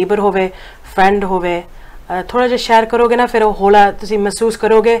ਕੋਈ ਨੇਬਰ ਹੋਵੇ ਫਰੈਂਡ ਹੋਵੇ ਥੋੜਾ ਜਿਹਾ ਸ਼ੇਅਰ ਕਰੋਗੇ ਨਾ ਫਿਰ ਉਹ ਹੌਲਾ ਤੁਸੀਂ ਮਹਿਸੂਸ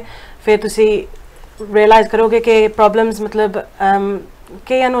ਕਰੋਗੇ ਫਿਰ ਤੁਸੀਂ ਰਿਅਲਾਈਜ਼ ਕਰੋਗੇ ਕਿ ਪ੍ਰੋਬਲਮਸ ਮਤਲਬ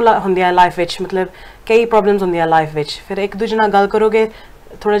ਕਈਆਂ ਨੂੰ ਹੁੰਦੀਆਂ ਲਾਈਫ ਵਿੱਚ ਮਤਲਬ ਕਈ ਪ੍ਰੋਬਲਮਸ ਹੁੰਦੀਆਂ ਲਾਈਫ ਵਿੱਚ ਫਿਰ ਇੱਕ ਦੂਜੇ ਨਾਲ ਗੱਲ ਕਰੋਗੇ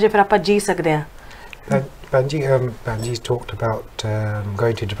ਥੋੜਾ ਜਿਹਾ ਫਿਰ ਆਪਾਂ ਜੀ ਸਕਦੇ ਹਾਂ Banji's talked about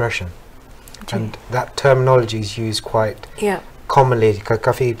going to depression and that terminology is used quite commonly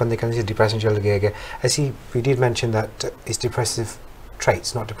काफी बंदे कहते हैं depression चल गया ऐसी we did mention that it's depressive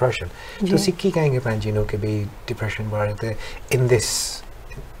traits not depression तो उसी की कहेंगे Banji नो कि भी depression बारे में in this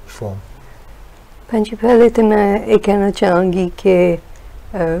form Banji पहले तो मैं ये कहना चाहूँगी कि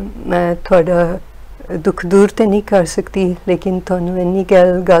मैं थोड़ा दुख दूर तो नहीं कर सकती लेकिन थानू इन्नी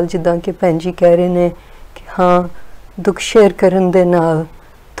गल जिद्दां कि Banji कह रहे ने कि हाँ दुख शेयर करन दे नाल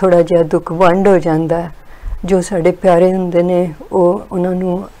थोड़ा जिहा दुख वंड हो जांदा है जो साडे प्यारे हुंदे ने उन्हां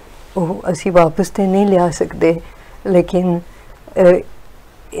नू असीं वापस ते नहीं लिया सकते लेकिन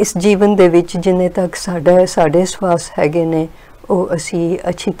इस जीवन दे विच जिन्ने तक साडे सवास हैगे ने वो असीं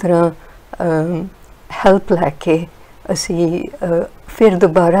अच्छी तरह हैल्प लैके असीं फिर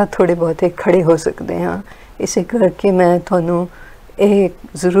दोबारा थोड़े बहुते खड़े हो सकते हाँ इस करके मैं थानू ये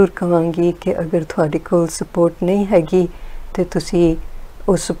ज़रूर कहांगी कि अगर तुहाडे कोल सपोर्ट नहीं हैगी तो तुसी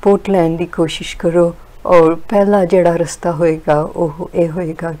वो सपोर्ट लैन दी कोशिश करो और पहला जिहड़ा रस्ता होएगा वो ये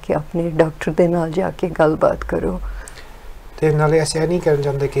होएगा कि अपने डॉक्टर दे नाल जाके गलबात करो ते नाले ऐसे नहीं करना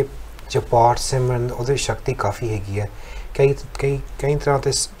चाहते कि ਜੋ ਪਾਠ ਸਿਮਰਨ ਉਹਦੀ ਸ਼ਕਤੀ ਕਾਫੀ ਹੈਗੀ ਹੈ ਕਈ ਤਰ੍ਹਾਂ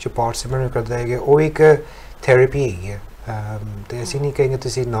ਦੇ ਜੋ ਪਾਠ ਸਿਮਰਨ ਕਰਦੇ ਹੈਗੇ ਉਹ ਇੱਕ ਥੈਰੇਪੀ ਹੈਗੀ ਹੈ ਤੇ ਅਸੀਂ ਨਹੀਂ ਕਹਾਂਗੇ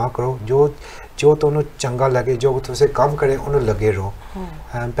ਤੁਸੀਂ ਨਾ ਕਰੋ ਜੋ ਤੁਹਾਨੂੰ ਚੰਗਾ ਲੱਗੇ ਜੋ ਤੁਸੀਂ ਕੰਮ ਕਰੇ ਉਹਨੂੰ ਲੱਗੇ ਰਹੋ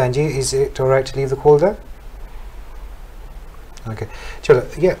ਭੈਣ ਜੀ is it alright to leave the call there? Okay, chalo,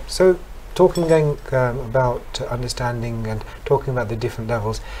 yeah, so talking about understanding and talking about the different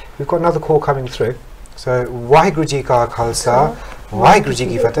levels, we've got another call coming through. So, Waheguru Ji Ka Khalsa, Waheguru Ji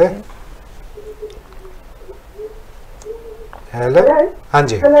Ki Fateh. Hello?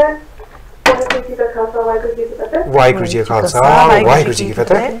 Hanji. Hello. Waheguru Ji Ka Khalsa, Waheguru Ji Ki Fateh. Waheguru Ji Ka Khalsa, Waheguru Ji Ki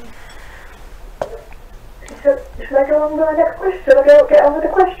Fateh. Should I go on with the next question? Should I get on with the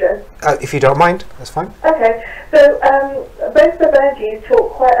question? If you don't mind, that's fine. Okay, so both the Benjis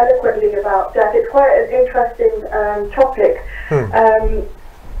talk quite eloquently about death. It's quite an interesting topic.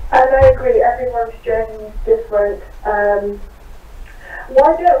 And I agree, everyone's journey is different.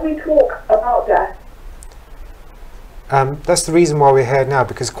 Why don't we talk about death? That's the reason why we're here now,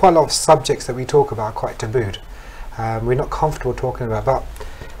 because quite a lot of subjects that we talk about are quite tabooed. We're not comfortable talking about. But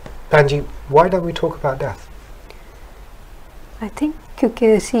Benji, why don't we talk about death? I think क्योंकि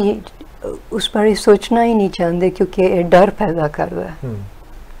ਅਸੀਂ ਉਸ ਬਾਰੇ ਸੋਚਣਾ ਹੀ ਨਹੀਂ ਚਾਹੁੰਦੇ ਕਿਉਂਕਿ ਇਹ ਡਰ ਪੈਦਾ ਕਰਦਾ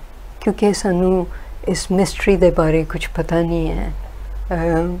ਕਿਉਂਕਿ ਸਾਨੂੰ ਇਸ ਮਿਸਟਰੀ ਦੇ ਬਾਰੇ ਕੁਝ ਪਤਾ ਨਹੀਂ ਹੈ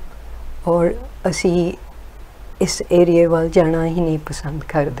ਔਰ ਅਸੀਂ ਇਸ ਏਰੀਆ ਵੱਲ ਜਾਣਾ ਹੀ ਨਹੀਂ ਪਸੰਦ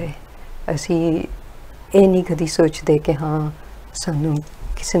ਕਰਦੇ ਅਸੀਂ ਇਹ ਨਹੀਂ ਕਦੀ ਸੋਚਦੇ ਕਿ ਹਾਂ ਸਾਨੂੰ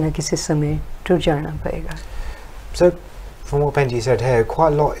ਕਿਸੇ ਨਾ ਕਿਸੇ ਸਮੇਂ ਟੁਰ ਜਾਣਾ ਪਏਗਾ So from what Benji said here,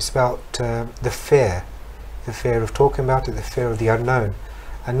 quite a lot is about the fear of talking about it, the fear of the unknown,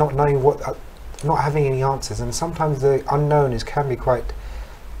 and not knowing not having any answers. And sometimes the unknown can be quite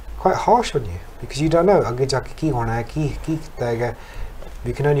harsh on you because you don't know.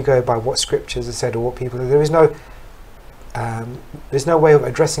 We can only go by what scriptures are said or what people. There's no way of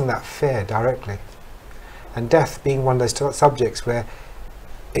addressing that fear directly. And death being one of those subjects where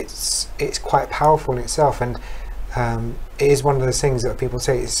it's quite powerful in itself, and it is one of those things that people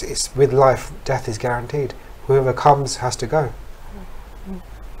say it's with life, death is guaranteed. Whoever comes has to go.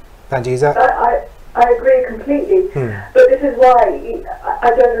 Benji, is that? I agree completely, but this is why I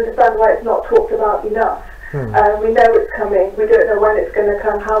don't understand why it's not talked about enough. We know it's coming, we don't know when it's going to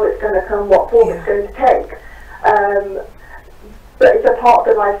come, how it's going to come, what form it's going to take, but it's a part of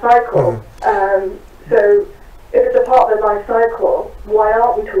the life cycle. So if it's a part of the life cycle, why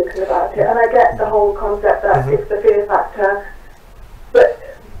aren't we talking about it? And I get the whole concept that it's the fear factor, but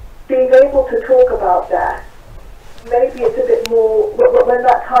being able to talk about that, maybe it's a bit more, when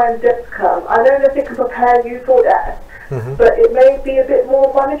that time does come, I know that it can prepare you for death, but it may be a bit more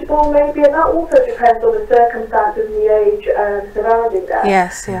manageable maybe, and that also depends on the circumstances and the age surrounding death.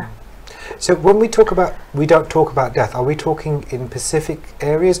 Yes, yeah. So when we don't talk about death, are we talking in specific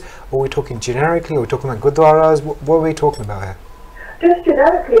areas, or are we talking generically, or are we talking about gurdwaras? What are we talking about here? Just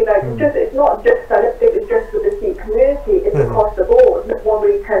generically, like it's not just that it's just for the Sikh community, it's across the board. No one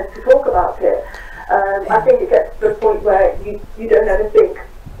really tends to talk about it. I think it gets to the point where you don't ever think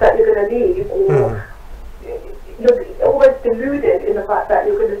that you're going to leave, or you're always deluded in the fact that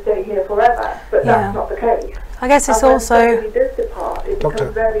you're going to stay here forever, but that's not the case. I guess it's and also... when somebody does depart, it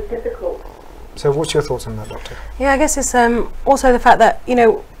becomes very difficult. So what's your thoughts on that, Doctor? Yeah, I guess it's also the fact that,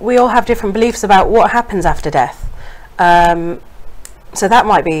 we all have different beliefs about what happens after death. So that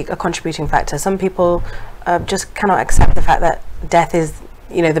might be a contributing factor. Some people just cannot accept the fact that death is,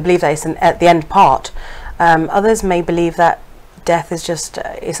 the belief that it's at the end part. Others may believe that death is just,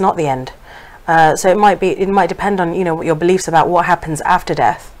 it's not the end. So it might depend on, your beliefs about what happens after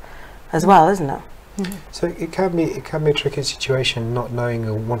death as well, isn't it? So it can be a tricky situation, not knowing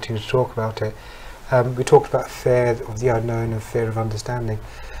or wanting to talk about it. We talked about fear of the unknown and fear of understanding.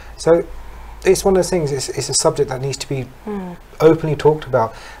 So it's one of those things. It's a subject that needs to be openly talked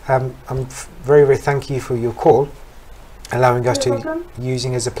about. I'm very, very thank you for your call, allowing us to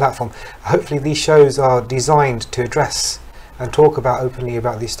using as a platform. Hopefully, these shows are designed to address and talk about openly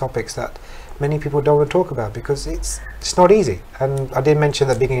about these topics that many people don't want to talk about, because it's not easy. And I did mention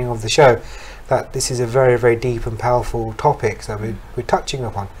at the beginning of the show that this is a very, very deep and powerful topic that we're touching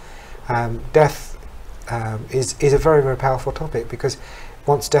upon. Death is a very, very powerful topic, because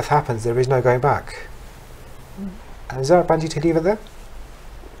once death happens, there is no going back. Is that Banji to leave it there?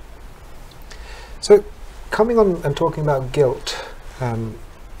 So, coming on and talking about guilt, and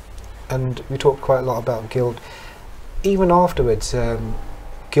we talked quite a lot about guilt. Even afterwards,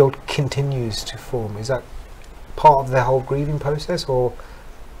 guilt continues to form. Is that part of the whole grieving process, or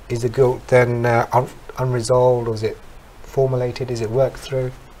is the guilt then unresolved, or is it formulated? Is it worked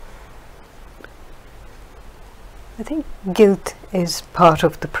through? I think guilt is part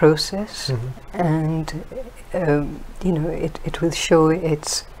of the process, and you know, it will show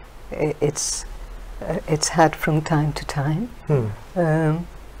its head from time to time.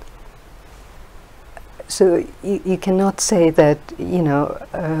 So you cannot say that, you know,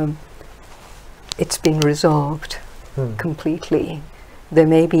 it's been resolved completely. There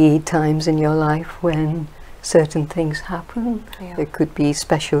may be times in your life when certain things happen. Yeah. There could be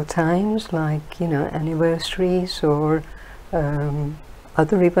special times, like, you know, anniversaries or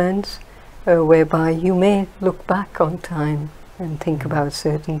other events, whereby you may look back on time and think about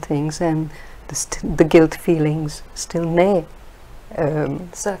certain things, and the guilt feelings still may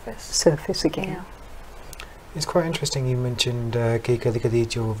surface again. Yeah. It's quite interesting you mentioned कि कदी-कदी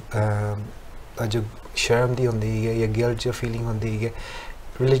जो शर्म दी होंदी है या guilt जो feeling होंदी है,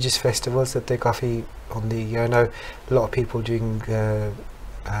 religious festivals that they काफ़ी होंदी है. I know a lot of people during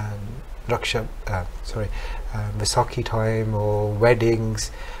Vaisakhi time or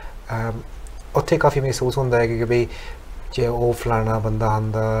weddings, उत्थे काफ़ी महसूस होंदा है कि भाई जे ओ फलाना बंदा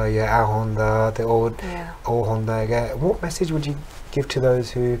आंदा या आ होंदा ते ओ होंदा है. What message would you give to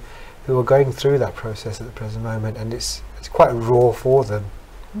those who are going through that process at the present moment, and it's quite raw for them?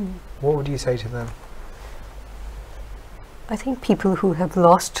 What would you say to them? I think people who have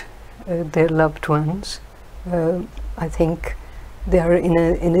lost their loved ones, I think they are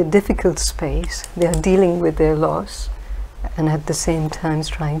in a difficult space. They are dealing with their loss, and at the same time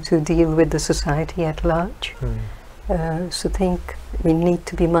trying to deal with the society at large. So I think we need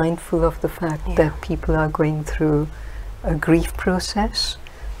to be mindful of the fact that people are going through a grief process.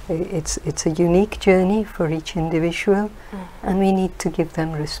 It's a unique journey for each individual, and we need to give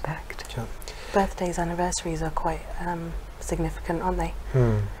them respect. Sure. Birthdays, anniversaries are quite significant, aren't they?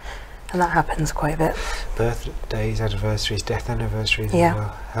 And that happens quite a bit. Birthdays, anniversaries, death anniversaries Yeah. as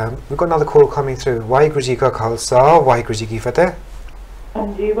well. We've got another call coming through. Waheguru Ji Ka Khalsa, Waheguru Ji Ki Fateh.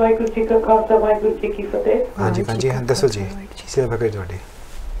 ਹਾਂਜੀ ਵਾਹਿਗੁਰੂ ਜੀ ਕਾ ਖਾਲਸਾ ਵਾਹਿਗੁਰੂ ਜੀ ਕੀ ਫਤਿਹ. ਹਾਂਜੀ ਭੈਣ ਜੀ, ਦੱਸੋ ਜੀ ਕੀ ਸੇਵਾ ਕਰੀ ਤੁਹਾਡੀ?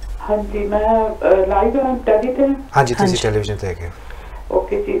 ਹਾਂਜੀ ਮੈਂ ਲਾਈਵ ਟੈਲੀ ਤੇ ਹਾਂਜੀ ਤੁਸੀਂ ਟੈਲੀਵਿਜ਼ਨ ਤੇ ਹੈਗੇ?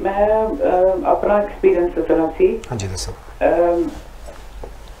 ਓਕੇ ਜੀ, ਮੈਂ ਆਪਣਾ ਐਕਸਪੀਰੀਅੰਸ ਦੱਸਣਾ ਸੀ. ਹਾਂਜੀ ਦੱਸੋ.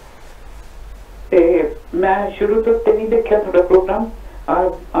 ਤੇ ਮੈਂ ਸ਼ੁਰੂ ਤੋਂ ਤੇ ਨਹੀਂ ਦੇਖਿਆ ਤੁਹਾਡਾ programme.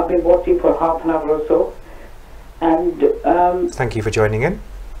 I've been watching for half an hour or so, and Thank you for joining in.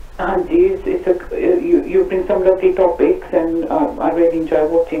 Anji, you bring some lovely topics, and I really enjoy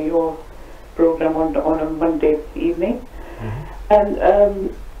watching your program on a Monday evening. And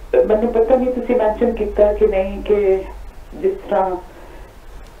मैंने पता नहीं तुसी mention किया कि नहीं कि जिस तरह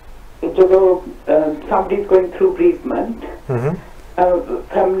ਜਦੋਂ somebody is going through bereavement,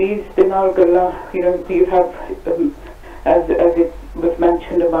 families ਦੇ ਨਾਲ ਗੱਲਾਂ, you know, you have as it was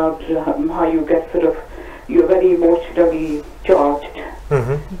mentioned about how you get sort of, you're very emotionally charged.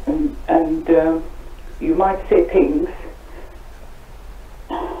 And you might say things.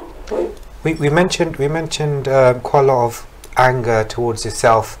 We mentioned quite a lot of anger towards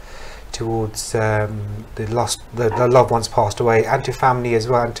yourself, towards the loved ones passed away, and to family as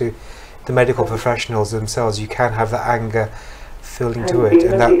well, and to the medical professionals themselves. You can have that anger feeling to it,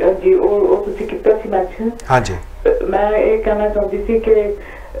 and that. जी और तुसी कितना सी mention. हाँ जी. मैं ये कहना चाहती थी कि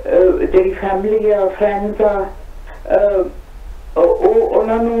जेरी family या friends are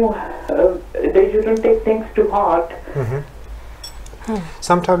they shouldn't take things to heart.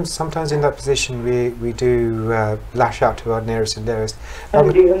 Sometimes in that position we do lash out to our nearest and dearest.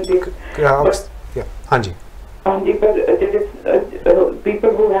 Yeah, Hanji. But there is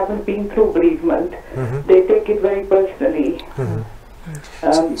people who haven't been through bereavement, they take it very personally.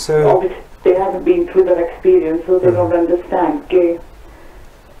 So obviously they haven't been through that experience, so they don't understand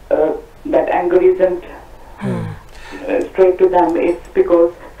that anger isn't straight to them. It's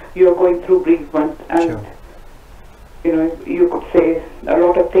because you're going through bereavement, and you know, you could say a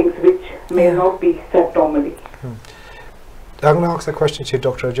lot of things which may not be said normally. I'm going to ask a question to you,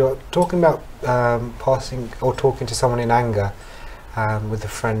 Dr. You're talking about passing or talking to someone in anger with a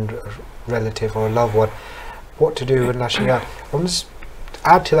friend, relative or a loved one, what to do when lashing out. I'm just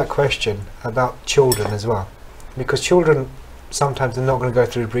add to that question about children as well, because children sometimes are not going to go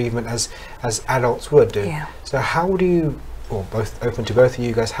through bereavement as adults would do. So how do you, or both open to both of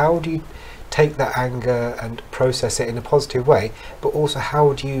you guys, how do you take that anger and process it in a positive way, but also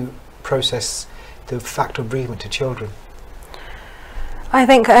how do you process the fact of bereavement to children? I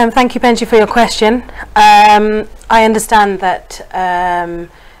think, thank you Benji for your question. I understand that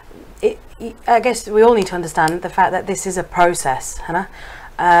I guess we all need to understand the fact that this is a process,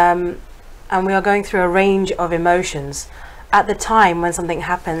 and we are going through a range of emotions. At the time when something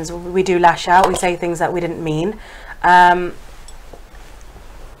happens, we do lash out, we say things that we didn't mean.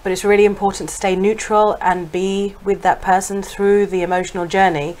 but it's really important to stay neutral and be with that person through the emotional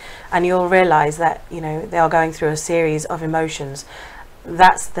journey, and you'll realize that, you know, they are going through a series of emotions.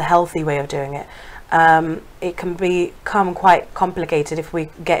 That's the healthy way of doing it. It can become quite complicated if we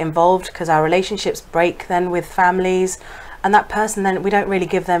get involved, because our relationships break then with families, and that person, then we don't really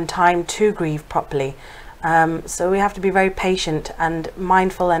give them time to grieve properly. So we have to be very patient and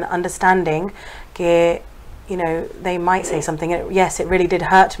mindful and understanding. You know, they might say something, yes, it really did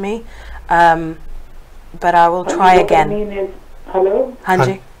hurt me, but I will try again. What I mean is, hello?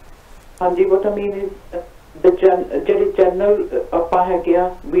 Hanji? Hanji, what I mean is, the general,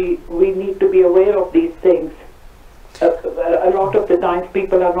 we need to be aware of these things. A lot of the times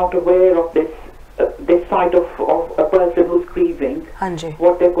people are not aware of this side of a person who's grieving, Hanji.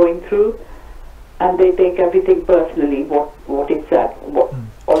 what they're going through, and they take everything personally, what is said.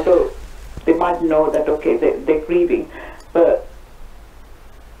 Although they might know that, okay, they're grieving, but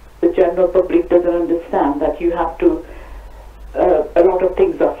the general public doesn't understand that you have to, a lot of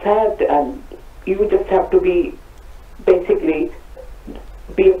things are said, and you just have to be, basically,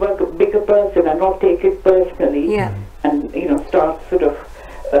 be a bigger person and not take it personally, and, you know, start sort of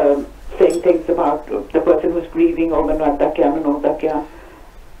saying things about the person who's grieving, or you know,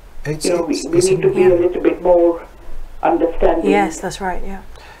 we need to be a little bit more understanding. Yes, that's right, yeah.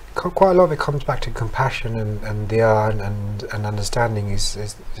 Quite a lot of it comes back to compassion and understanding is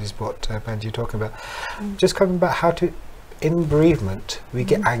what Benji you're talking about. Just coming back, how to, in bereavement, we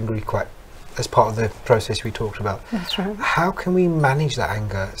get angry quite, as part of the process we talked about. That's right. How can we manage that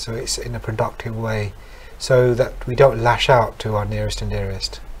anger so it's in a productive way, so that we don't lash out to our nearest and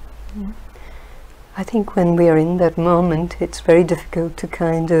dearest? I think when we are in that moment, it's very difficult to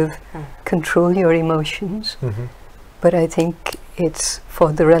kind of control your emotions. But I think it's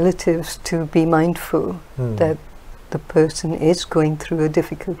for the relatives to be mindful that the person is going through a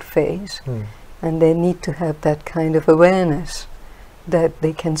difficult phase, and they need to have that kind of awareness that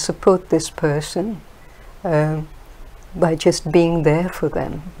they can support this person by just being there for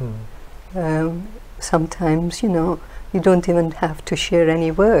them. Sometimes, you know, you don't even have to share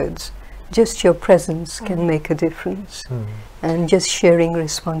any words. Just your presence can make a difference, and just sharing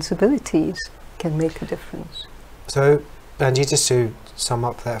responsibilities can make a difference. So, Benji, just to sum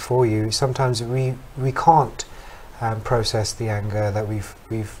up that for you, sometimes we can't process the anger that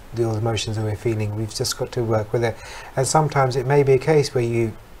the emotions that we're feeling. We've just got to work with it, and sometimes it may be a case where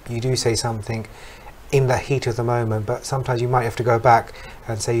you do say something in the heat of the moment, but sometimes you might have to go back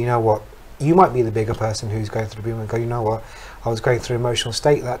and say, you know what, you might be the bigger person who's going through the bereavement, and go, you know what, I was going through an emotional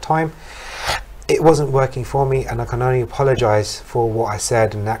state at that time, it wasn't working for me, and I can only apologize for what I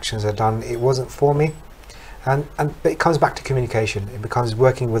said and actions I've done. It wasn't for me. And it comes back to communication. It becomes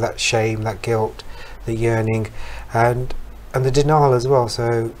working with that shame, that guilt, the yearning, and the denial as well.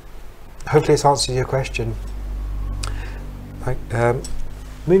 So hopefully this answers your question.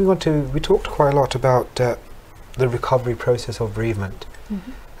 Moving on to, we talked quite a lot about the recovery process of bereavement.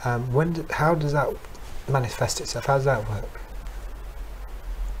 How does that manifest itself? How does that work?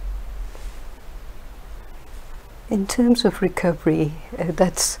 In terms of recovery,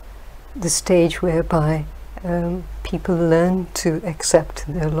 that's the stage whereby people learn to accept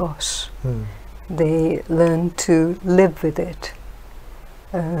their loss. They learn to live with it.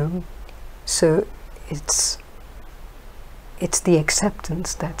 So it's the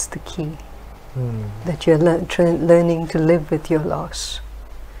acceptance that's the key. That you're learning to live with your loss.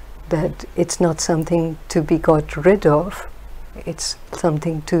 That it's not something to be got rid of. It's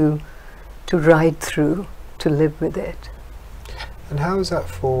something to ride through, to live with it. And how is that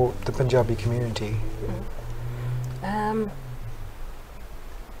for the Punjabi community?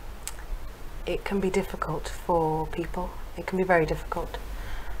 It can be difficult for people. It can be very difficult.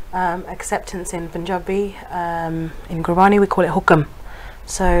 Acceptance in Punjabi, in Gurbani we call it hukam.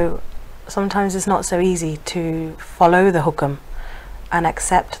 So sometimes it's not so easy to follow the hukam and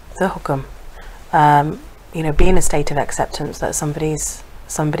accept the hukam. You know, be in a state of acceptance that somebody's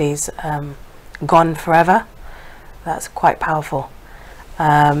gone forever. That's quite powerful.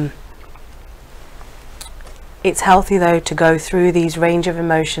 It's healthy though to go through these range of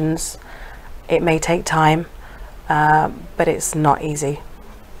emotions. It may take time, but it's not easy.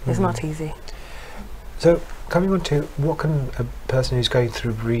 It's not easy. So coming on to, what can a person who's going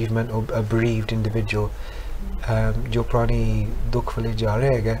through bereavement, or a bereaved individual, jo prani dukh wale ja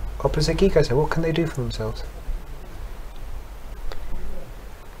rahe hai, apne se ki kar sakte, what can they do for themselves?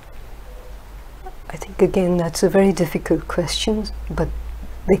 I think again that's a very difficult question, but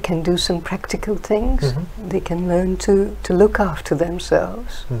they can do some practical things. They can learn to look after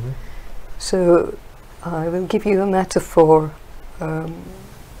themselves. So I will give you a metaphor.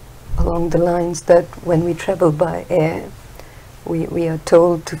 along the lines that when we travel by air, we are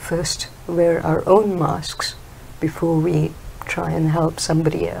told to first wear our own masks before we try and help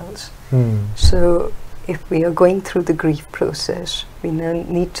somebody else. So if we are going through the grief process, we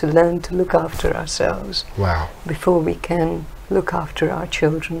need to learn to look after ourselves before we can look after our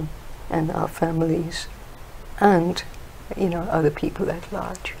children and our families and, you know, other people at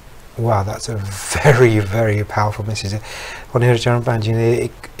large. Wow, that's a very, very powerful message. ਹੁਣ ਹਰਚਰਨ ਭੈਣ ਜੀ ਨੇ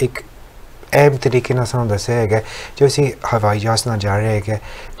ਇੱਕ M ਤਰੀਕੇ ਨਾਲ ਸਾਨੂੰ ਦੱਸਿਆ ਹੈਗਾ ਜੋ ਅਸੀਂ ਹਵਾਈ ਜਹਾਜ਼ ਨਾਲ ਜਾ ਰਹੇ ਹੈਗੇ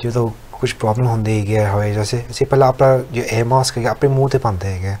ਜਦੋਂ ਕੁਝ ਪ੍ਰੋਬਲਮ ਹੁੰਦੀ ਹੈਗੀ ਹਵਾਈ ਜਹਾਜ਼ ਅਸੀਂ ਪਹਿਲਾਂ ਆਪਣਾ ਜੋ 에ਅਰ ਮਾਸਕ ਹੈਗਾ ਆਪਣੇ ਮੂੰਹ ਤੇ ਪਾਉਂਦੇ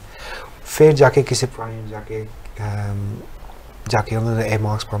ਹੈਗੇ ਫਿਰ ਜਾ ਕੇ ਕਿਸੇ ਪੁਰਾਣੇ ਜਾ ਕੇ ਉਹਨਾਂ ਦਾ 에ਅਰ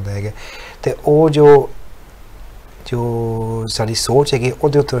ਮਾਸਕ ਪਾਉਂਦੇ ਹੈਗੇ ਤੇ ਉਹ ਜੋ ਸਾਡੀ ਸੋਚ ਹੈਗੀ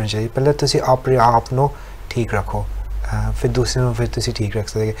ਉਹਦੇ ਉੱਤੇ ਹੋਣੀ ਚਾਹੀਦੀ ਪਹਿਲਾਂ ਤੁਸੀਂ ਆਪਣੇ ਆਪ ਨੂੰ ਠੀਕ ਰੱਖੋ फिर दूसरे में फिर तुसी ठीक रख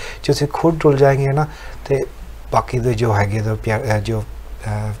सकेंगे जो तुसी खुद डुल जाएंगे ना तो बाकी तो जो है तो जो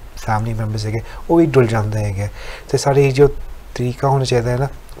फैमिली मेम्बर्स है वो भी डुल जाते हैं तो सारी जो तरीका होना चाहिए है ना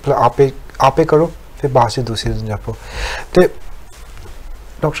मतलब आपे करो फिर बाद से दूसरे दिन जापो तो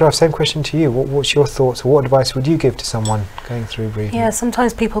Doctor, I have the same question to you. What's your thoughts? What advice would you give to someone going through bereavement? Yeah,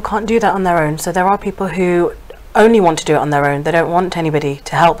 sometimes people can't do that on their own. So there are people who only want to do it on their own. They don't want anybody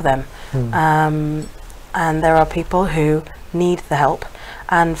to help them. And there are people who need the help,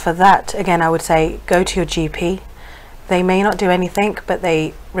 and for that again I would say go to your GP. They may not do anything, but they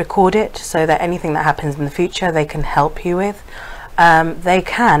record it so that anything that happens in the future they can help you with. They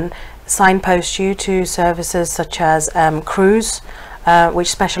can signpost you to services such as CRUISE,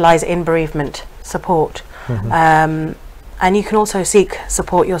 which specialise in bereavement support. And you can also seek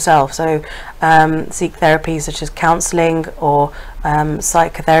support yourself, so seek therapy such as counselling or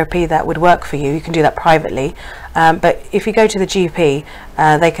psychotherapy that would work for you. You can do that privately, but if you go to the GP,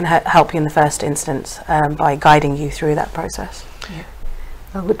 they can help you in the first instance by guiding you through that process. Yeah.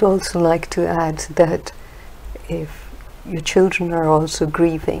 I would also like to add that if your children are also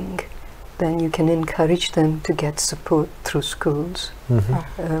grieving, then you can encourage them to get support through schools.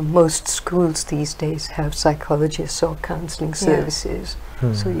 Most schools these days have psychologists or counselling services,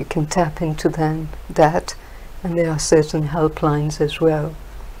 so you can tap into that, and there are certain helplines as well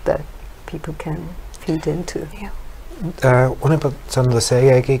that people can feed into. उन्हें पसंद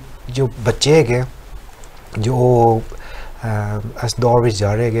है कि जो बच्चे हैं जो इस दौर में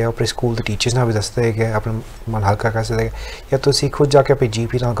जा रहे हैं अपने स्कूल के टीचर्स ना भी दसते हैं कि अपना मन हल्का कर सकते हैं या तो सी खुद जाके अपने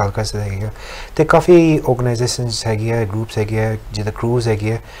GP ਨਾਲ ਗੱਲ ਕਰ ਸਕਦੇ हैं तो काफ़ी ऑर्गेनाइजेशंस है ग्रुप्स है जिदा क्रूज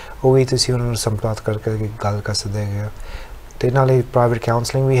है वो भी तुसी उन्होंने संपर्क करके गल कर सकते हैं तो नाले प्राइवेट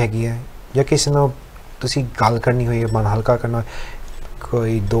काउंसलिंग भी हैगी है या किसी ना तुसी गल करनी हुई मन हल्का करना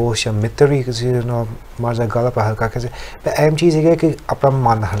कोई दोस्त या मित्र भी किसी ना मार गल पर हल्का कर सकते अहम चीज़ है कि अपना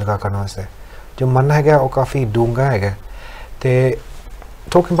मन हल्का करने वास्ते जो मन है वो काफ़ी डूंगा है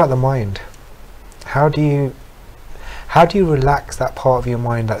talking about the mind, how do you relax that part of your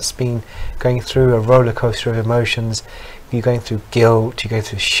mind that's been going through a roller coaster of emotions? You're going through guilt, you're going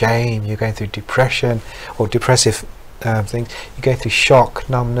through shame, you're going through depression or depressive things, you go through shock,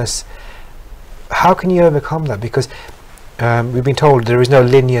 numbness. How can you overcome that? Because we've been told there is no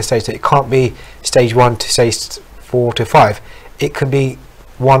linear stage, that it can't be stage 1 to stage 4 to 5. It can be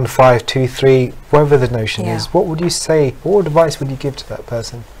 1, 5, 2, 3, whatever the notion is. What would you say? What advice would you give to that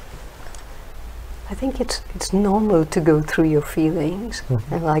person? I think it's normal to go through your feelings,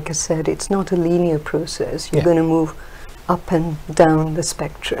 and like I said, it's not a linear process. You're going to move up and down the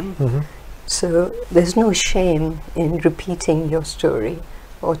spectrum. So there's no shame in repeating your story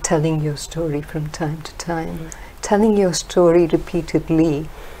or telling your story from time to time. Telling your story repeatedly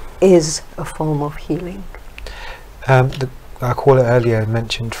is a form of healing. Our caller earlier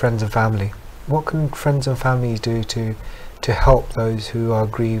mentioned friends and family. What can friends and families do to help those who are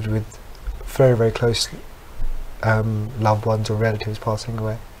grieved with very, very close loved ones or relatives passing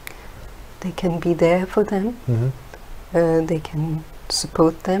away? They can be there for them. They can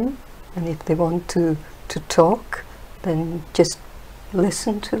support them, and if they want to talk, then just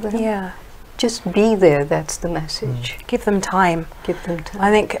listen to them. Just be there, that's the message. Give them time. Give them time. I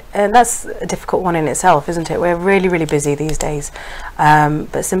think that's a difficult one in itself, isn't it? We're really, really busy these days.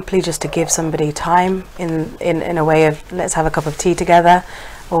 But simply just to give somebody time in a way of, let's have a cup of tea together,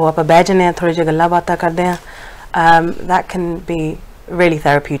 or that can be really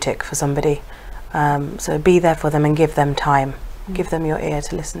therapeutic for somebody. So be there for them and give them time. Give them your ear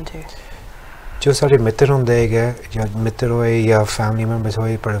to listen to. जो सारे मित्र होंगे या मित्र होए या family members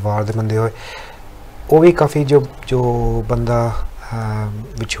होए परिवार के बंदे होए वो भी काफ़ी जो बंदा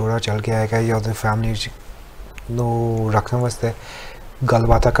विछोड़ा चल गया है या उधर फैमिली नो रखने वास्ते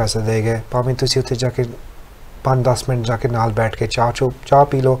गलबात कर सकते हैं भावें तुसी उत्थे जाके 5-10 मिनट जाके नाल बैठ के चाह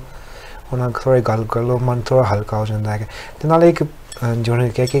पी लो ਉਹਨਾਂ ਥੋੜ੍ਹੀ ਗੱਲ ਕਰ ਲਓ ਮਨ ਥੋੜ੍ਹਾ ਹਲਕਾ ਹੋ ਜਾਂਦਾ ਹੈ ਤੇ ਨਾਲ ਇੱਕ ਜਿਹਨੇ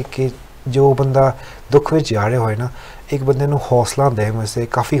ਕਿਹਾ ਕਿ ਜੋ ਬੰਦਾ ਦੁੱਖ ਵਿੱਚ ਜਾ ਰਿਹਾ ਹੋਏ ਨਾ ਇੱਕ ਬੰਦੇ ਨੂੰ ਹੌਸਲਾ ਦੇਣ ਵਾਸਤੇ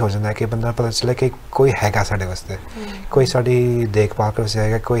ਕਾਫੀ ਹੋ ਜਾਂਦਾ ਹੈ ਕਿ ਬੰਦਾ ਪਤਾ ਚੱਲੇ ਕਿ ਕੋਈ ਹੈਗਾ ਸਾਡੇ ਵਾਸਤੇ ਕੋਈ ਸਾਡੀ ਦੇਖਭਾਲ ਕਰ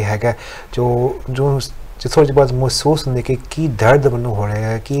ਹੈਗਾ ਕੋਈ ਹੈਗਾ ਜੋ ਥੋੜ੍ਹੀ ਜਿਹੀ ਬਾਤ ਮਹਿਸੂਸ ਹੁੰਦੀ ਕਿ ਕੀ ਦਰਦ ਮੈਨੂੰ ਹੋ ਰਿਹਾ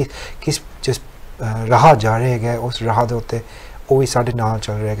ਹੈ ਕਿ ਕਿਸ ਜਿਸ ਰਾਹ ਜਾ ਰਿਹਾ ਹੈਗਾ ਉਸ ਰਾਹ ਦੇ ਉੱਤੇ ਉਹ ਵੀ ਸਾਡੇ ਨਾਲ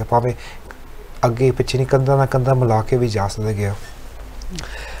ਚੱਲ ਰਿਹਾ ਹੈਗਾ ਭਾਵੇਂ ਅੱਗੇ ਪਿੱਛੇ ਨਹੀਂ ਕੰਧਾਂ ਨਾਲ ਕੰਧਾਂ ਮਿਲਾ ਕੇ ਵੀ ਜਾ ਸਕਦੇ ਗਿਆ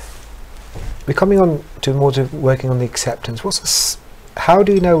We're coming on to more to working on the acceptance. How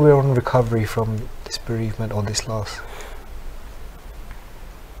do you know we're on recovery from this bereavement or this loss?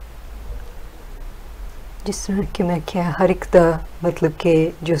 जिस तरह कि मैं क्या हर एक दा मतलब कि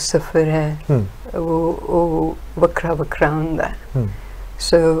जो सफ़र है वो वखरा वखरा हुंदा है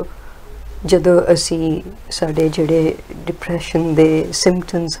सो जदों असी साडे जिहड़े डिप्रैशन दे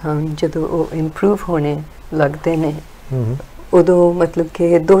सिम्पटम्स हैं जदों वो इंप्रूव होने लगते ने उदों मतलब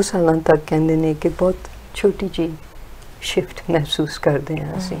कि 2 साल तक कहंदे ने कि बहुत छोटी जी शिफ्ट महसूस करते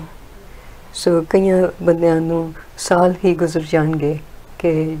हैं असी सो कई बंदियां नूं साल ही गुजर जाएंगे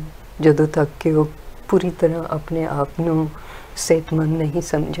कि जदों तक कि वो पूरी तरह अपने आप नूं सेहतमंद नहीं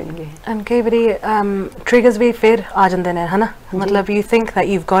समझेंगे and कई बारी triggers भी फिर आ जाते हैं है ना मतलब you think that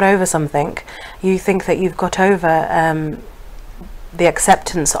you've got over something you think that you've got over the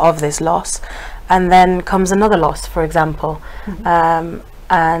acceptance of this loss and then comes another loss for example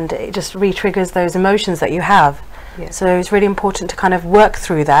and it just re-triggers those emotions that you have so it's really important to kind of work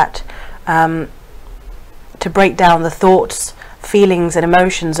through that to break down the thoughts feelings and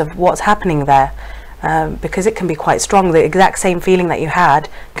emotions of what's happening there because it can be quite strong. The exact same feeling that you had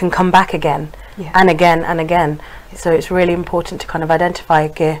can come back again and again and again. So it's really important to kind of identify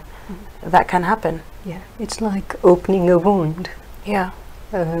that can happen. Yeah, it's like opening a wound.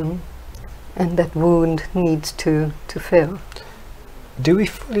 And that wound needs to fill. Do we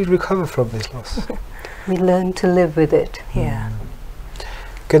fully recover from this loss? We learn to live with it.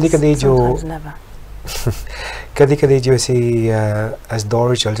 कदी जो Sometimes never. कदी जो ਅਸੀਂ ਇਸ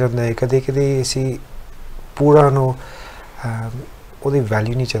ਦੌਰ ਚੱਲ ਜਾਂਦੇ ਹੈ ਕਦੀ ਅਸੀਂ ਪੂਰਾ ਨੂੰ ਉਹਦੀ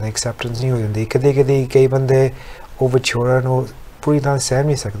ਵੈਲਿਊ ਨਹੀਂ ਚਾਹੁੰਦੇ ਐਕਸੈਪਟੈਂਸ ਨਹੀਂ ਹੋ ਜਾਂਦੀ ਕਦੀ ਕਈ ਬੰਦੇ ਉਹ ਵਿਛੋੜਾ ਨੂੰ ਪੂਰੀ ਤਰ੍ਹਾਂ ਸਹਿ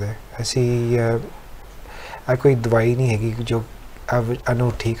ਨਹੀਂ ਸਕਦੇ ਅਸੀਂ ਕੋਈ ਦਵਾਈ ਨਹੀਂ ਹੈਗੀ ਜੋ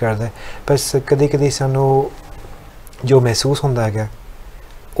ਇਹਨੂੰ ਠੀਕ ਕਰਦਾ ਬਸ ਕਦੀ ਸਾਨੂੰ ਜੋ ਮਹਿਸੂਸ ਹੁੰਦਾ ਹੈਗਾ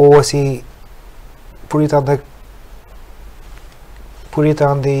ਉਹ ਅਸੀਂ ਪੂਰੀ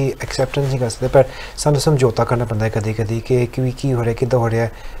ਦੀ ਐਕਸੈਪਟੈਂਸ ਨਹੀਂ ਕਰ ਸਕਦੇ ਪਰ ਸਾਨੂੰ ਸਮਝੌਤਾ ਕਰਨਾ ਪੈਂਦਾ ਕਦੀ ਕਿ ਕੀ ਹੋ ਰਿਹਾ ਕਿੱਦਾਂ ਹੋ ਰਿਹਾ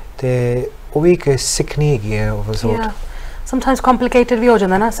ਤੇ ਉਹ ਵੀ ਇੱਕ ਸਿੱਖਣੀ ਹੈਗੀ ਹੈ ਉਹ sometimes complicated ਵੀ ਹੋ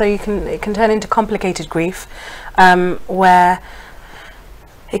ਜਾਂਦਾ ਨਾ so it can turn into complicated grief where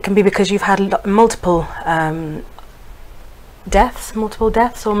it can be because you've had multiple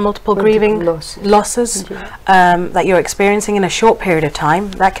deaths or multiple grieving losses that you're experiencing in a short period of time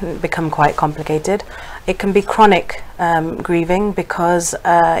that can become quite complicated. It can be chronic grieving because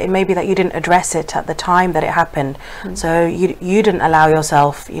it may be that you didn't address it at the time that it happened so you didn't allow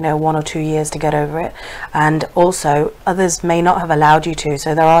yourself 1 or 2 years to get over it and also others may not have allowed you to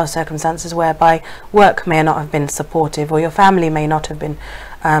so there are circumstances whereby work may not have been supportive or your family may not have been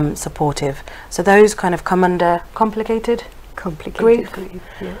supportive so those kind of come under complicated grief.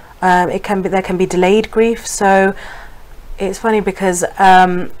 There can be delayed grief so it's funny because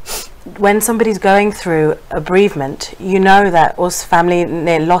when somebody's going through a bereavement you know that us family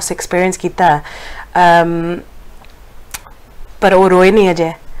ne loss experience kita par oh roye nahi aje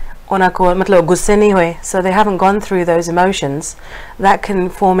ona ko matlab gusse nahi hoye so they haven't gone through those emotions that can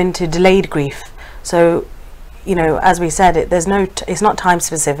form into delayed grief so as we said it's not time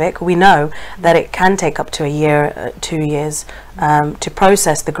specific we know that it can take up to a year 2 years to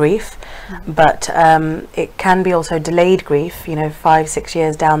process the grief but it can be also delayed grief 5-6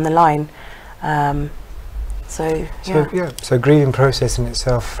 years down the line so grieving process in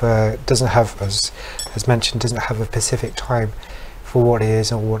itself doesn't have as mentioned doesn't have a specific time for what it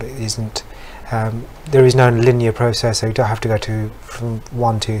is and what it isn't there is no linear process so you don't have to go to from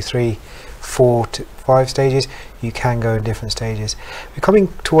 1 2 3 4 to 5 stages you can go in different stages. We're coming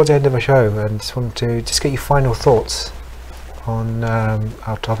towards the end of the show and just want to get your final thoughts on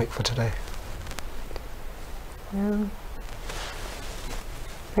our topic for today.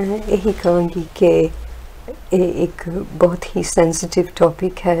 यही कहूँगी कि एक बहुत ही sensitive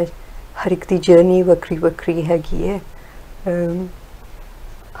topic है हर एक दी journey वक्री वक्री हैगी है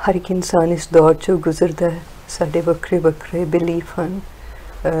हर एक इंसान इस दौर चो गुजरदा है साडे वक्रे वक्रे बिलीफ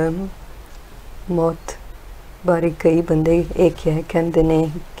हैं मौत बारे कई बंदे एक कहते ने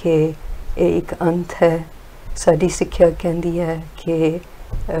कि एक अंत है साडी सिक्ख्या कहती है कि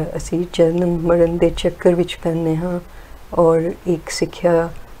असी जन्म मरण दे चक्कर विच पैंदे हाँ और एक सिक्ख्या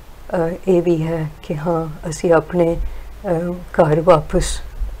ये भी है कि हाँ असी अपने घर वापस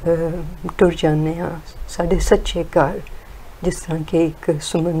टुर जाने हाँ साढ़े सच्चे घर जिस तरह के एक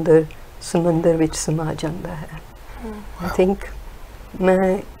समंदर विच समा जाता है। आई थिंक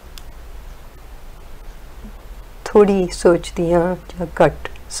मैं थोड़ी सोचती हाँ या घट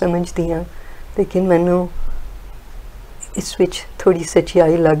समझती हाँ लेकिन मैनू इस विच थोड़ी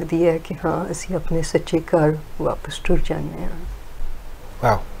सच्चाई लगती है कि हाँ असी अपने सच्चे घर वापस टुर जाने हाँ।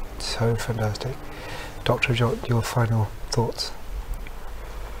 Wow, so fantastic. Dr. Jot, your final thoughts?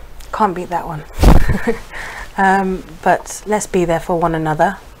 Can't beat that one. But let's be there for one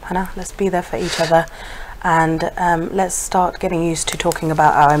another, Hannah. Let's be there for each other, and let's start getting used to talking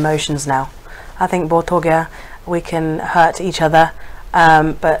about our emotions now. I think both ho gaya, we can hurt each other,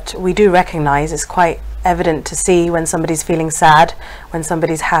 but we do recognise it's quite evident to see when somebody's feeling sad, when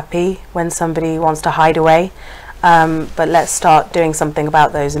somebody's happy, when somebody wants to hide away. But let's start doing something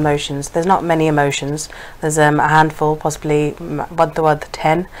about those emotions. There's not many emotions. There's a handful, possibly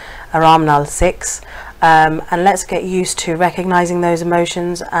 10, aram nal 6. And let's get used to recognising those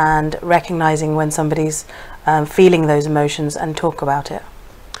emotions and recognising when somebody's feeling those emotions and talk about it.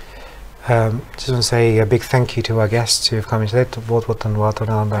 Just want to say a big thank you to our guests who have come in today.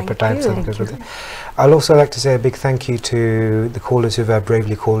 I'll also like to say a big thank you to the callers who have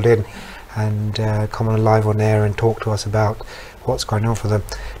bravely called in and come on live on air and talk to us about what's going on for them.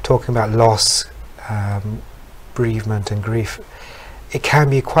 Talking about loss, bereavement and grief. It can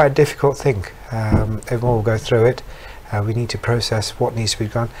be quite a difficult thing. Everyone will go through it. We need to process what needs to be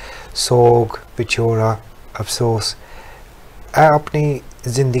done. Sog, bichora, afsos. अपनी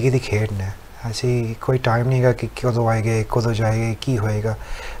ज़िंदगी दी खेड ने ऐसी कोई time नहीं है कि कदों आएगा कदों जाएगा की होएगा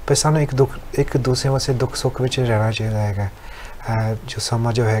पर सानू एक दूसरे वास्ते दुख सुख विच रहना चाहिए जो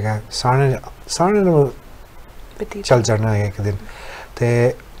समा जो हैगा सारे चल जाना है एक दिन ते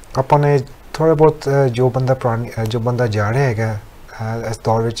अपने थोड़ा बहुत जो बंदा जा रहा हैगा इस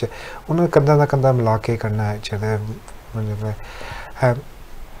दौर विच उन्हें कंधा ना कंधा मिला के करना है चाहिए मतलब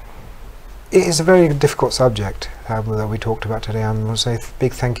it is a very difficult subject that we talked about today. I want to say a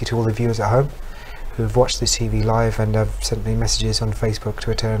big thank you to all the viewers at home who have watched this TV live and have sent me messages on Facebook,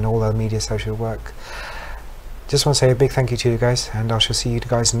 Twitter and all the media social work. Just want to say a big thank you to you guys, and I shall see you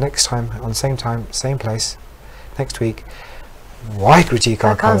guys next time on same time, same place, next week. Waheguru Ji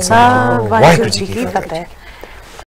Ka Khalsa, Waheguru Ji Ki Fateh.